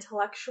 an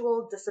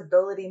intellectual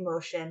disability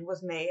motion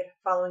was made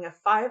following a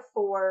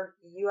 5-4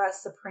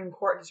 U.S. Supreme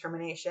Court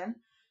determination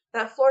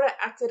that Florida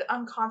acted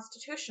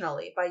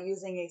unconstitutionally by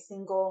using a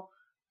single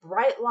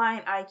bright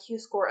line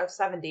IQ score of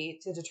 70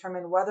 to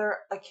determine whether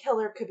a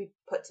killer could be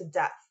put to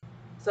death.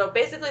 So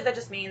basically that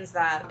just means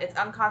that it's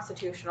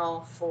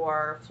unconstitutional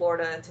for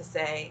Florida to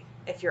say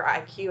if your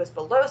IQ is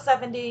below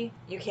 70,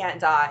 you can't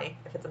die.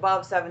 If it's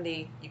above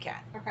 70, you can.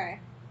 Okay.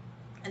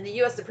 And the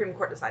U.S. Supreme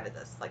Court decided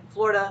this. Like,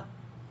 Florida,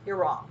 you're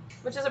wrong.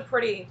 Which is a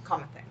pretty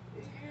common thing.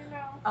 You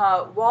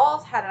know.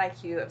 Walls had an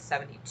IQ of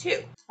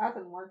 72. That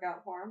didn't work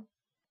out for him.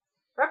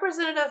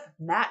 Representative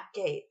Matt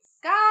Gaetz.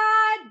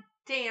 God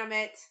damn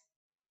it.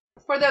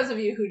 For those of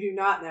you who do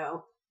not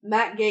know,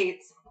 Matt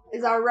Gaetz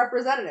is our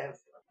representative.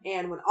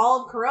 And when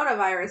all of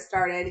coronavirus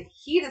started,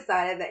 he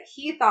decided that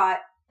he thought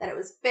that it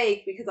was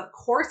fake because of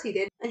course he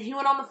did. And he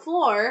went on the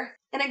floor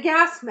in a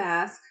gas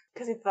mask.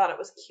 Because he thought it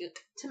was cute.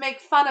 To make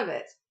fun of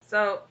it.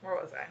 So, where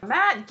was I?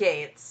 Matt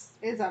Gaetz.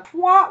 Is a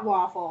twat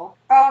waffle.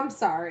 Oh, I'm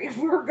sorry.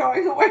 We're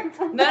going away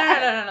from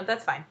that. No,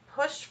 that's fine.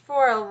 Pushed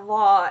for a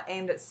law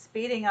aimed at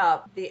speeding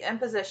up the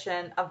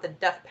imposition of the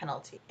death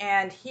penalty.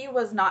 And he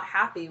was not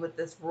happy with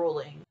this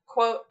ruling.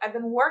 Quote, I've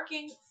been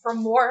working for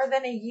more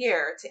than a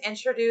year to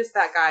introduce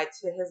that guy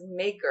to his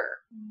maker.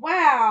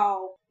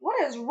 Wow.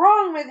 What is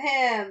wrong with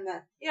him?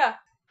 Yeah.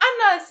 I'm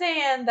not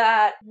saying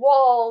that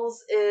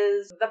Walls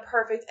is the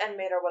perfect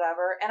inmate or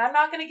whatever, and I'm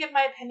not going to give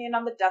my opinion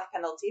on the death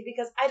penalty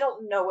because I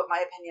don't know what my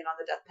opinion on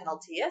the death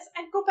penalty is.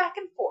 I'd go back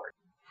and forth.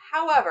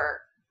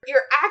 However,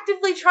 you're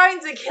actively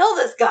trying to kill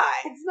this guy.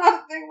 It's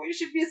not a thing we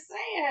should be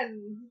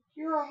saying.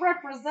 You're a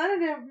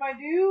representative, my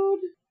dude.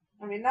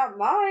 I mean, not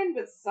mine,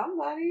 but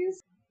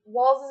somebody's.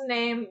 Walls'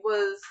 name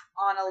was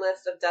on a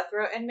list of death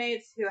row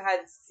inmates who had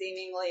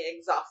seemingly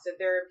exhausted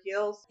their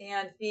appeals,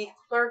 and the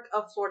clerk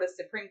of Florida's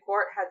Supreme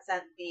Court had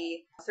sent the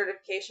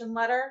certification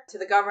letter to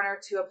the governor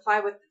to apply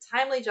with the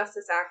Timely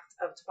Justice Act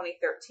of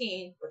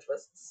 2013, which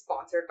was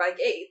sponsored by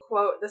Gaetz.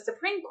 Quote, the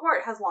Supreme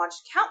Court has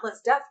launched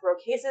countless death row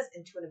cases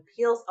into an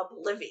appeals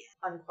oblivion,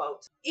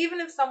 unquote. Even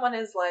if someone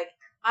is like,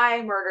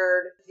 I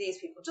murdered these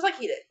people, just like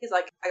he did. He's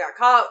like, I got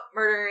caught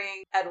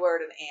murdering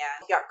Edward and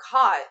Anne. He got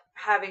caught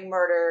having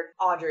murdered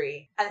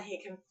Audrey, and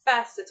he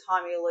confessed to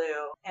Tommy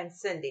Lou and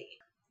Cindy.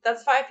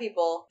 That's 5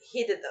 people.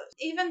 He did those.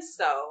 Even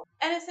so,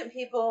 innocent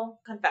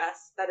people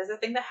confess. That is a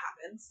thing that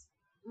happens.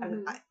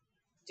 Mm-hmm. I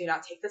do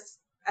not take this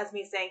as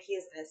me saying he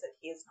is innocent.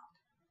 He is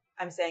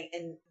not. I'm saying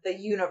in the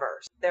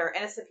universe, there are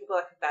innocent people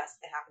that confess.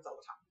 It happens all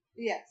the time.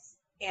 Yes.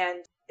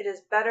 And it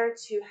is better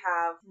to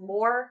have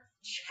more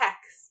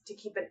checks to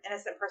keep an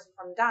innocent person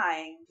from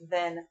dying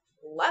than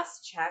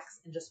less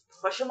checks and just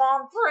push them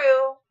on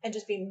through and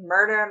just be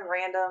murdering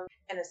random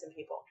innocent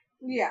people.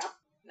 Yeah.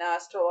 Now,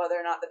 as to whether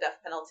or not the death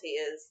penalty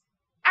is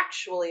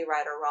actually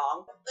right or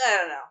wrong, I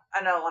don't know.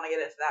 I don't want to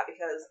get into that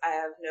because I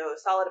have no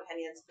solid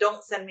opinions.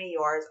 Don't send me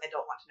yours. I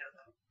don't want to know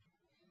them.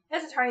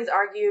 His attorneys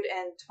argued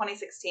in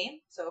 2016,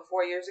 so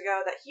 4 years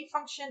ago, that he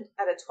functioned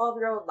at a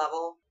 12-year-old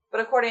level,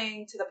 but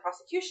according to the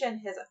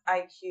prosecution, his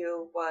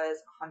IQ was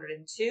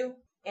 102,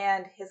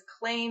 and his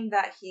claim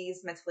that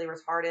he's mentally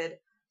retarded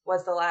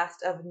was the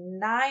last of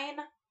 9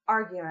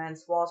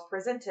 arguments Walls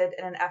presented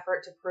in an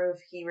effort to prove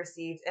he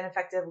received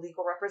ineffective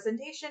legal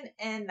representation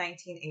in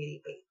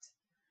 1988.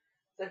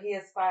 So he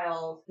has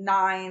filed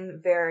 9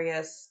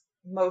 various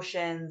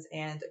motions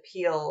and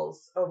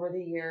appeals over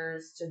the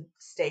years to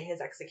stay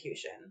his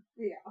execution.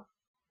 Yeah.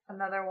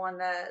 Another one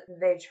that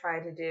they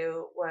tried to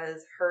do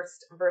was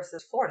Hearst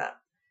versus Florida.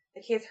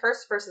 The case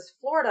Hearst versus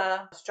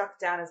Florida struck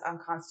down as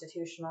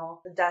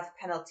unconstitutional the death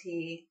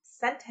penalty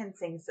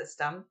sentencing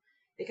system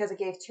because it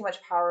gave too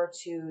much power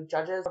to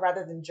judges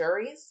rather than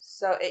juries.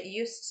 So it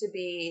used to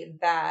be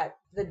that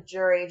the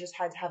jury just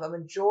had to have a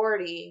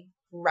majority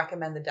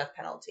recommend the death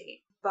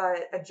penalty.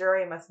 But a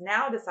jury must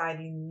now decide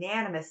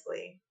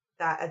unanimously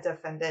that a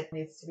defendant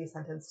needs to be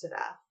sentenced to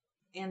death.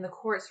 And the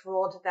courts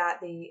ruled that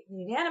the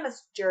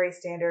unanimous jury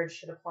standard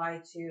should apply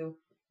to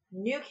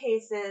new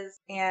cases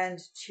and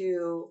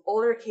to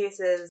older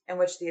cases in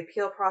which the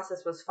appeal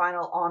process was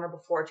final on or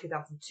before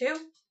 2002.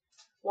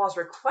 Walls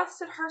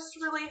requested Hearst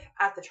relief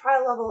at the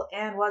trial level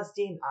and was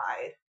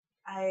denied.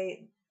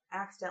 I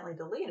accidentally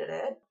deleted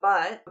it,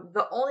 but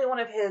the only one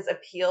of his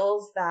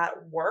appeals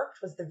that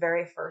worked was the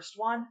very first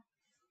one.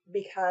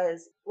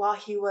 Because while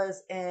he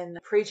was in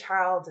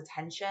pretrial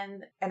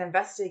detention, an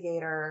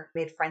investigator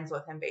made friends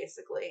with him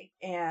basically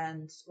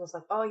and was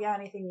like, oh yeah,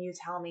 anything you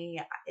tell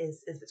me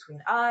is between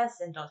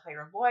us and don't tell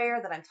your lawyer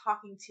that I'm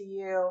talking to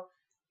you.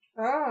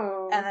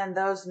 Oh. And then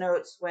those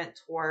notes went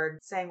toward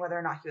saying whether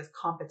or not he was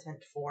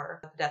competent for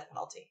the death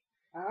penalty.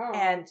 Oh.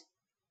 And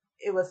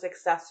it was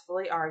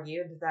successfully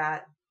argued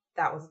that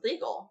that was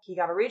legal. He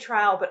got a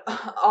retrial, but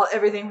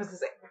everything was the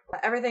same.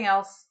 Everything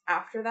else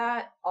after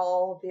that,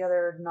 all the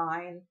other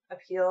 9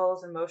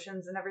 appeals and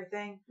motions and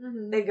everything,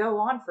 they go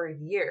on for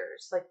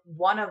years. Like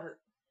one of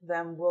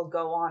them will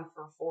go on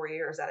for 4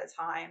 years at a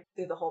time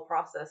through the whole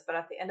process. But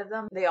at the end of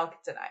them, they all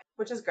get denied,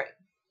 which is great.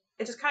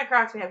 It just kind of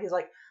cracks me up. He's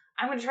like,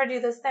 I'm going to try to do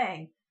this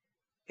thing.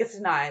 Gets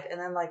denied. And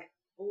then like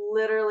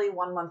literally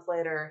 1 month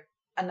later,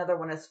 another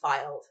one is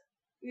filed.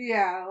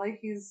 Yeah, like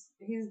he's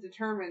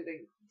determined to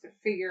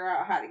figure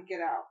out how to get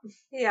out.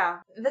 Yeah.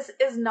 This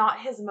is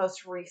not his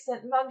most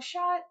recent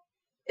mugshot.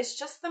 It's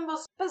just the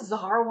most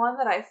bizarre one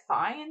that I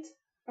find.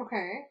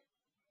 Okay.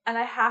 And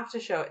I have to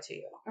show it to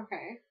you.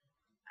 Okay.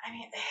 I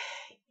mean,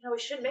 we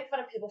shouldn't make fun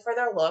of people for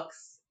their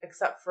looks,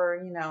 except for,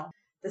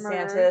 DeSantis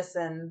Murderers.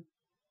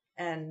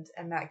 and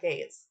Matt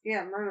Gaetz.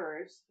 Yeah,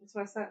 murderers. That's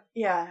what I said.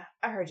 Yeah,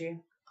 I heard you.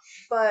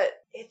 But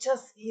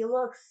he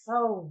looks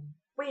so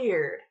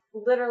weird.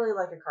 Literally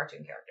like a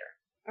cartoon character.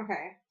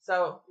 Okay.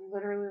 So.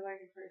 Literally like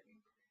a cartoon.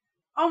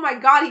 Oh my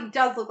god, he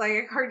does look like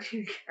a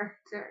cartoon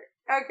character.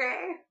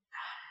 Okay.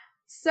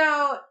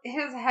 So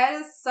his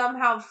head is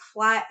somehow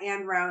flat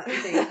and round at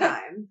the same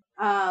time.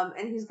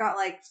 And he's got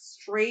like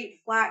straight,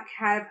 flat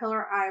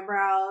caterpillar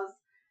eyebrows.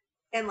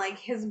 And like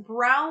his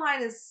brow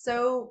line is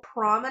so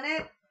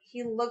prominent,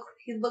 he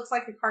looks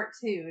like a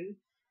cartoon.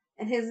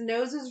 And his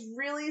nose is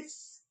really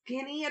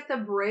skinny at the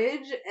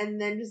bridge and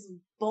then just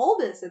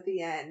bulbous at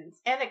the end.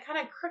 And it kind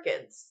of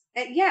crookeds.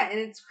 And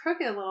it's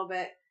crooked a little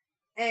bit.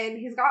 And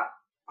he's got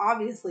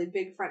obviously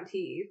big front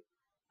teeth.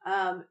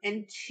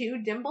 And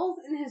 2 dimples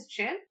in his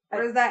chin?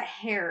 Or is that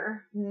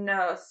hair?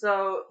 No,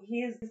 so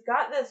he's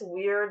got this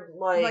weird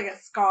like a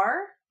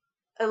scar?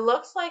 It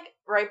looks like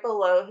right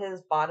below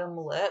his bottom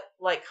lip,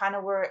 like kind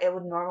of where it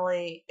would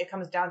normally, it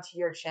comes down to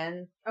your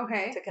chin.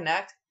 Okay. To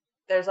connect.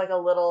 There's like a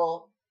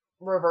little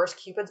reverse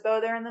Cupid's bow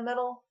there in the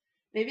middle.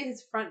 Maybe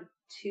his front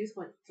tooth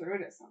went through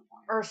it at some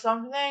point. Or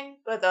something,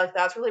 but like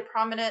that's really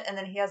prominent. And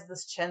then he has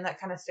this chin that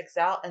kind of sticks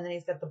out, and then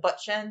he's got the butt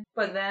chin.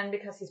 But then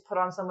because he's put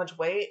on so much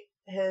weight,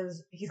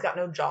 he's got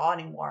no jaw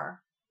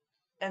anymore.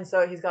 And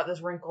so he's got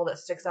this wrinkle that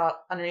sticks out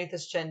underneath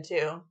his chin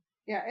too.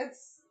 Yeah,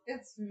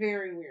 it's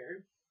very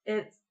weird.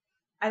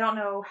 I don't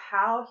know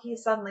how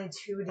he's suddenly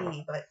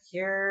 2D, but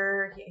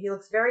here he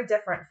looks very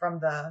different from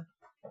the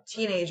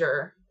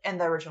teenager in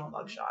the original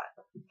mugshot.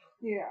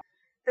 Yeah.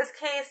 This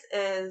case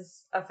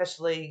is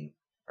officially,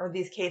 or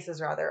these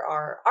cases rather,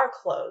 are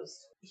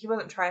closed. He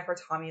wasn't tried for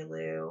Tommy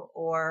Lou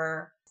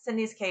or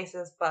Cindy's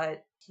cases,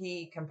 but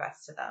he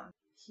confessed to them.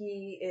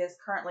 He is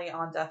currently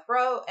on death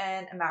row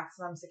in a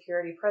maximum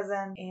security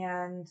prison,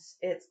 and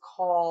it's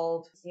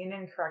called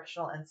Union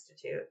Correctional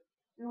Institute.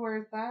 And where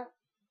is that?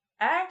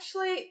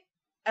 Actually,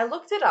 I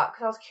looked it up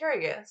because I was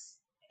curious,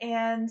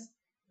 and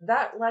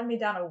that led me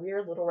down a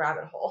weird little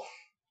rabbit hole.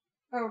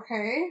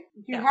 Okay.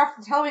 You Yeah. have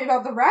to tell me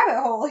about the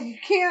rabbit hole. You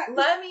can't.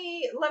 Let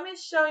me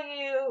show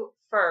you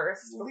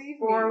first Leave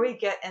before me. we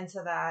get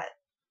into that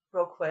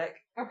real quick.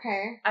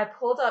 Okay. I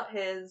pulled up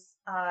his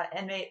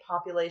inmate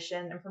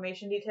population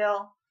information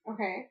detail.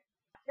 Okay.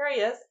 Here he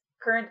is,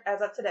 current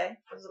as of today.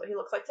 This is what he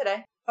looks like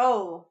today.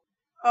 Oh.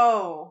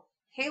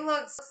 He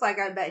looks like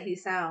I bet he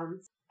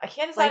sounds. I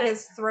can't decide. Like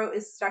his throat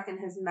is stuck in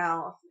his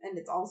mouth, and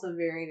it's also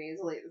very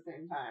nasally at the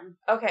same time.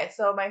 Okay,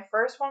 so my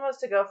first one was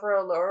to go for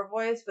a lower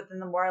voice, but then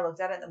the more I looked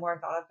at it and the more I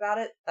thought about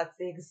it, that's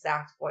the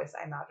exact voice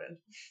I imagined.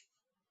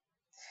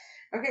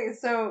 Okay,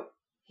 so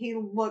he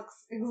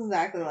looks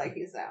exactly like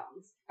he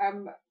sounds.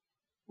 I'm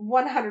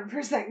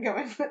 100%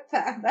 going with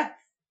that.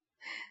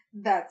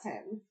 That's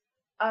him.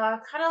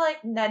 Kind of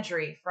like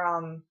Nedry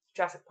from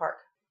Jurassic Park.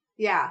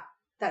 Yeah,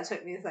 that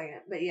took me a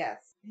second, but yes.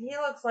 He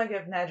looks like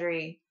if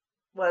Nedry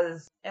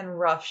was in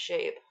rough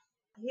shape.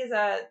 He's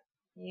at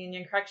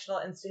Union Correctional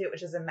Institute,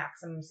 which is a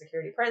maximum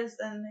security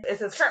prison.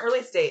 It's his current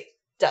release date,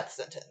 death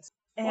sentence.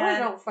 And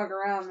don't fuck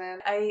around,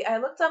 man. I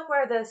looked up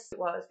where this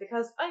was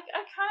because I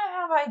kind of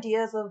have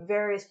ideas of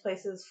various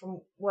places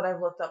from what I've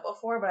looked up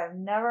before, but I've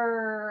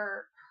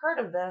never heard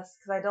of this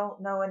because I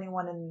don't know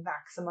anyone in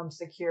maximum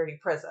security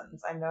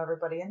prisons. I know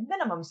everybody in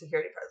minimum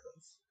security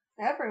prisons.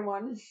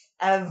 Everyone.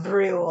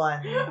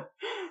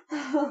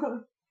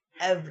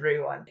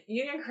 Everyone.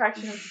 Union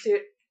Correctional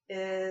Institute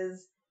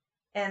is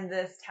in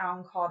this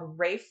town called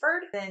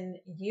Rayford in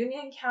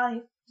Union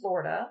County,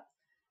 Florida.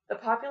 The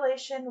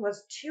population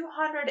was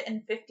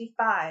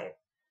 255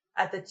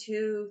 at the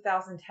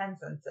 2010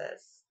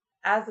 census.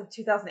 As of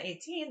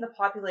 2018, the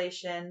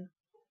population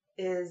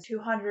is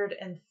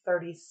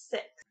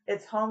 236.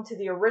 It's home to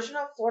the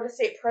original Florida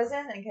State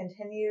Prison and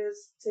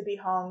continues to be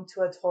home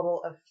to a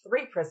total of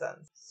 3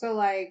 prisons. So,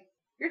 like,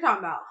 you're talking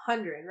about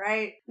 100,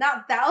 right?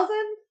 Not 1,000?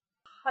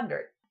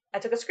 100. I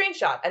took a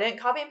screenshot. I didn't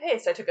copy and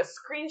paste. I took a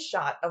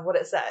screenshot of what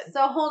it said.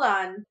 So, hold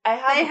on. I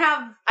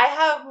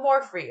have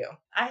more for you.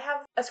 I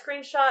have a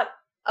screenshot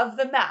of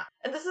the map.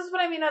 And this is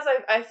what I mean as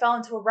I fell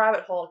into a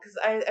rabbit hole, because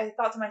I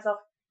thought to myself,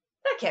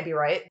 that can't be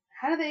right.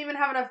 How do they even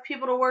have enough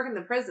people to work in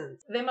the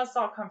prisons? They must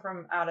all come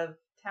from out of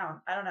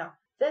town. I don't know.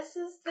 This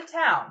is the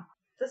town.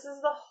 This is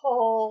the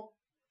whole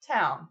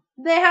town.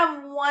 They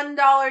have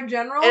 $1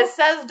 General? It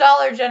says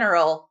Dollar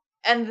General,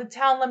 and the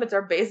town limits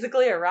are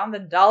basically around the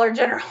Dollar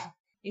General.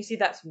 You see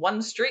that's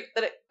one street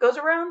that it goes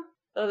around?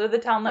 Those are the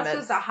town limits.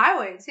 That's just a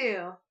highway, too.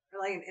 Or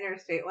like an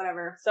interstate,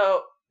 whatever.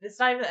 So, it's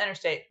not even the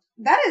interstate.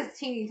 That is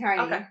teeny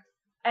tiny. Okay.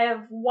 I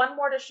have one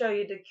more to show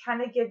you to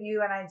kind of give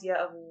you an idea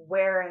of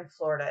where in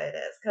Florida it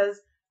is. Because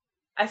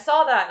I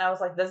saw that and I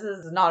was like, this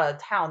is not a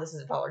town, this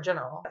is a Dollar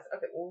General.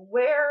 Okay, well,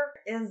 where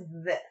is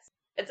this?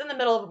 It's in the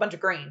middle of a bunch of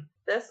green.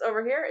 This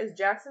over here is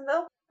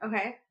Jacksonville.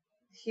 Okay.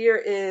 Here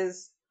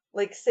is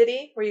Lake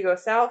City, where you go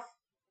south.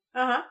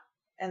 Uh-huh.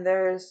 And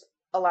there's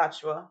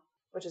Alachua,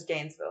 which is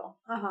Gainesville.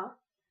 Uh-huh.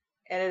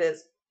 And it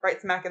is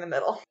right smack in the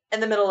middle. In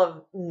the middle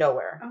of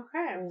nowhere.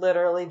 Okay.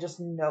 Literally just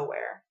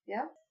nowhere.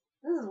 Yep.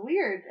 This is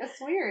weird.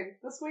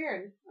 That's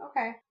weird.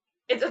 Okay.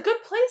 It's a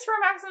good place for a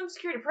maximum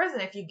security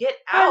prison. If you get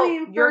out,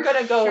 you're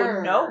going to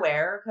go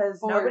nowhere because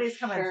nobody's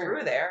coming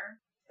through there.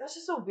 That's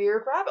just a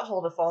weird rabbit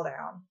hole to fall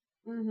down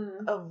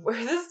of where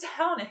this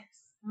town is.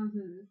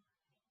 Mm-hmm.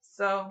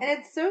 So, and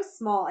it's so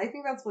small. I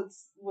think that's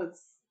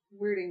what's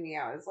weirding me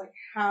out is like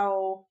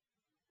how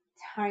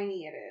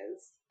tiny it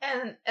is.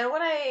 And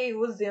when I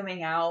was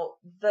zooming out,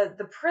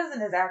 the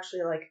prison is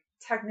actually like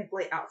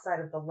technically outside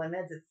of the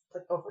limits. It's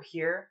like over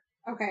here.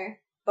 Okay.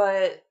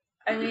 But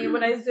I mean,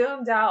 when I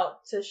zoomed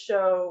out to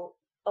show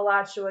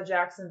Alachua,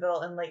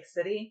 Jacksonville, and Lake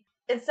City,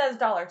 it says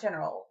Dollar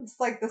General. It's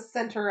like the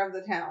center of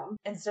the town.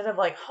 Instead of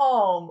like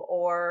home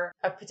or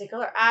a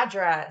particular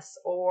address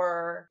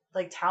or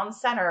like town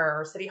center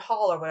or city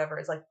hall or whatever.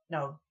 It's like,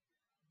 no,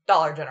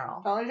 Dollar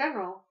General. Dollar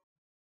General.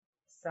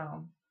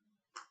 So.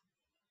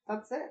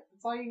 That's it.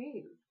 That's all you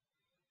need.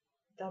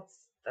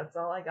 That's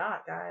all I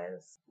got,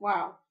 guys.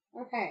 Wow.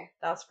 Okay.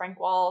 That was Frank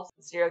Walls,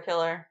 serial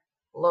killer,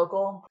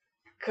 local.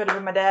 Could have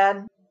been my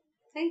dad.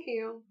 Thank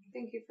you.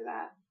 Thank you for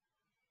that.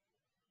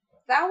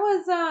 That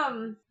was,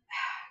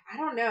 I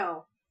don't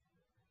know.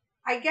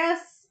 I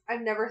guess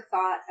I've never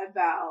thought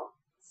about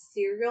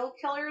serial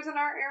killers in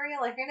our area.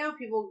 Like, I know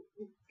people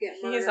get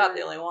murdered. He's not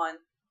the only one.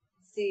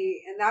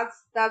 See, and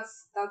that's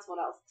what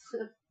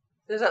else.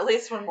 There's at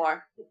least one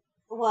more.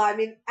 Well, I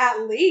mean,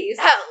 at least.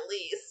 At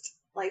least.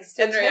 Like,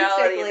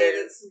 statistically,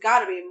 it's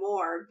gotta be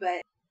more,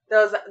 but...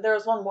 There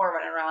was one more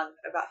running around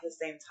about his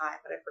same time,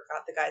 but I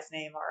forgot the guy's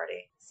name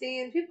already. See,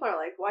 and people are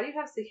like, why do you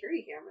have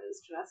security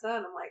cameras, Janessa?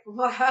 And I'm like,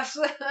 well,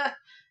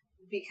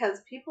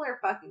 because people are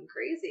fucking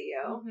crazy,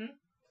 yo. Mm-hmm.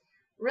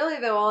 Really,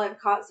 though, all I've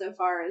caught so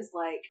far is,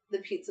 like, the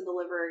pizza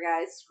deliverer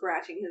guy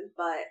scratching his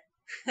butt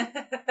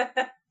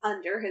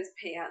under his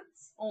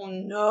pants. Oh,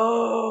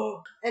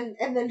 no.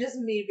 And then just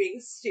me being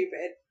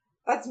stupid.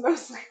 That's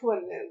mostly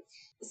what it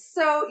is.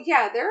 So,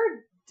 yeah, there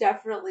are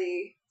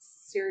definitely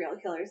serial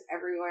killers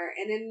everywhere.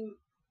 And in,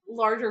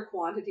 larger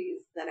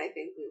quantities than I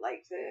think we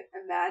like to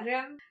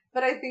imagine.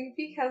 But I think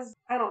because,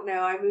 I don't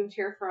know, I moved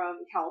here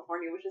from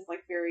California, which is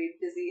like very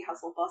busy,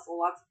 hustle bustle,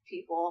 lots of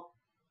people,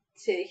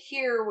 to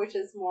here, which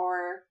is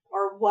more,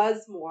 or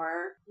was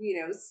more,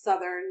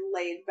 southern,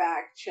 laid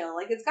back, chill.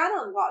 Like, it's gotten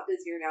a lot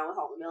busier now with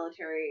all the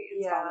military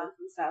installments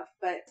and stuff,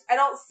 but I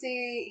don't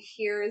see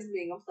here as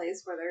being a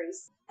place where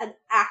there's an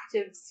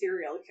active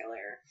serial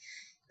killer.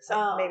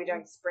 So maybe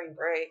during spring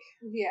break.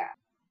 Yeah.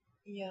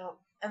 Yeah.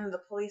 And the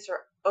police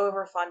are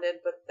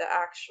overfunded, but the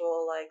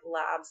actual,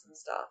 labs and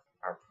stuff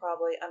are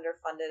probably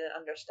underfunded and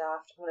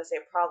understaffed. I'm going to say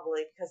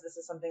probably because this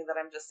is something that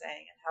I'm just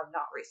saying and have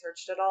not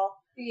researched at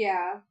all.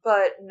 Yeah.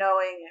 But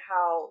knowing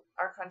how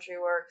our country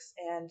works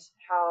and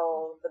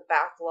how the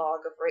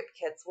backlog of rape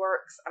kits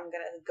works, I'm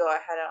going to go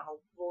ahead on a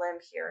limb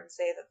here and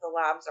say that the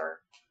labs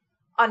are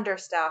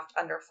understaffed,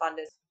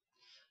 underfunded.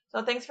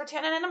 So thanks for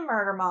tuning in to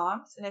Murder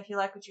Moms. And if you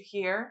like what you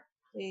hear,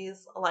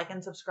 please like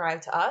and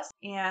subscribe to us.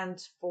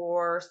 And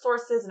for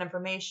sources and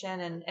information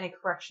and any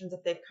corrections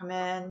if they've come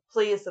in,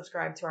 please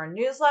subscribe to our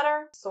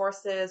newsletter.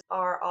 Sources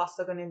are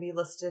also going to be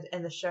listed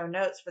in the show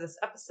notes for this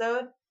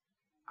episode.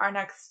 Our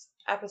next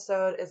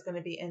episode is going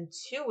to be in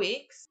 2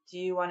 weeks. Do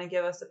you want to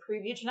give us a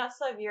preview,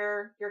 Janessa, of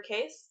your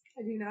case?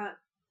 I do not.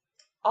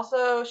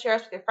 Also, share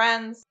us with your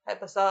friends,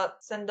 hype us up,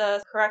 send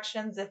us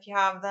corrections if you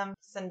have them,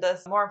 send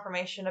us more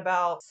information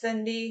about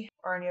Cindy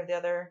or any of the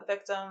other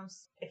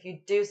victims. If you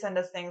do send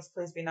us things,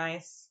 please be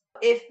nice.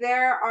 If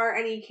there are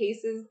any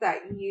cases that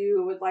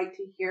you would like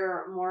to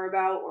hear more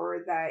about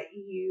or that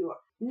you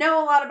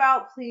know a lot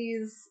about,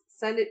 please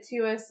send it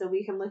to us so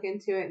we can look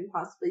into it and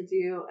possibly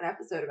do an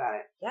episode about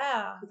it.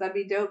 Yeah. Because that'd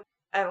be dope.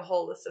 I have a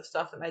whole list of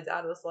stuff that my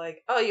dad was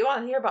like, oh, you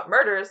want to hear about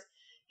murders?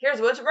 Here's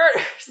a bunch of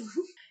murders.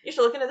 You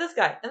should look into this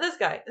guy, and this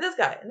guy, and this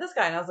guy, and this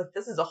guy. And I was like,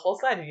 this is a whole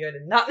side of you I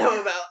did not know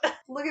about.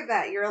 Look at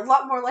that. You're a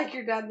lot more like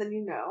your dad than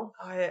you know.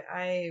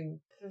 I'm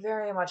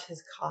very much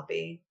his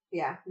copy.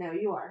 Yeah, no,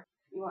 you are.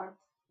 You are.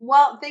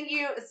 Well, thank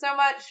you so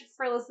much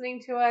for listening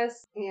to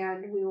us,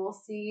 and we will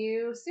see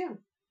you soon.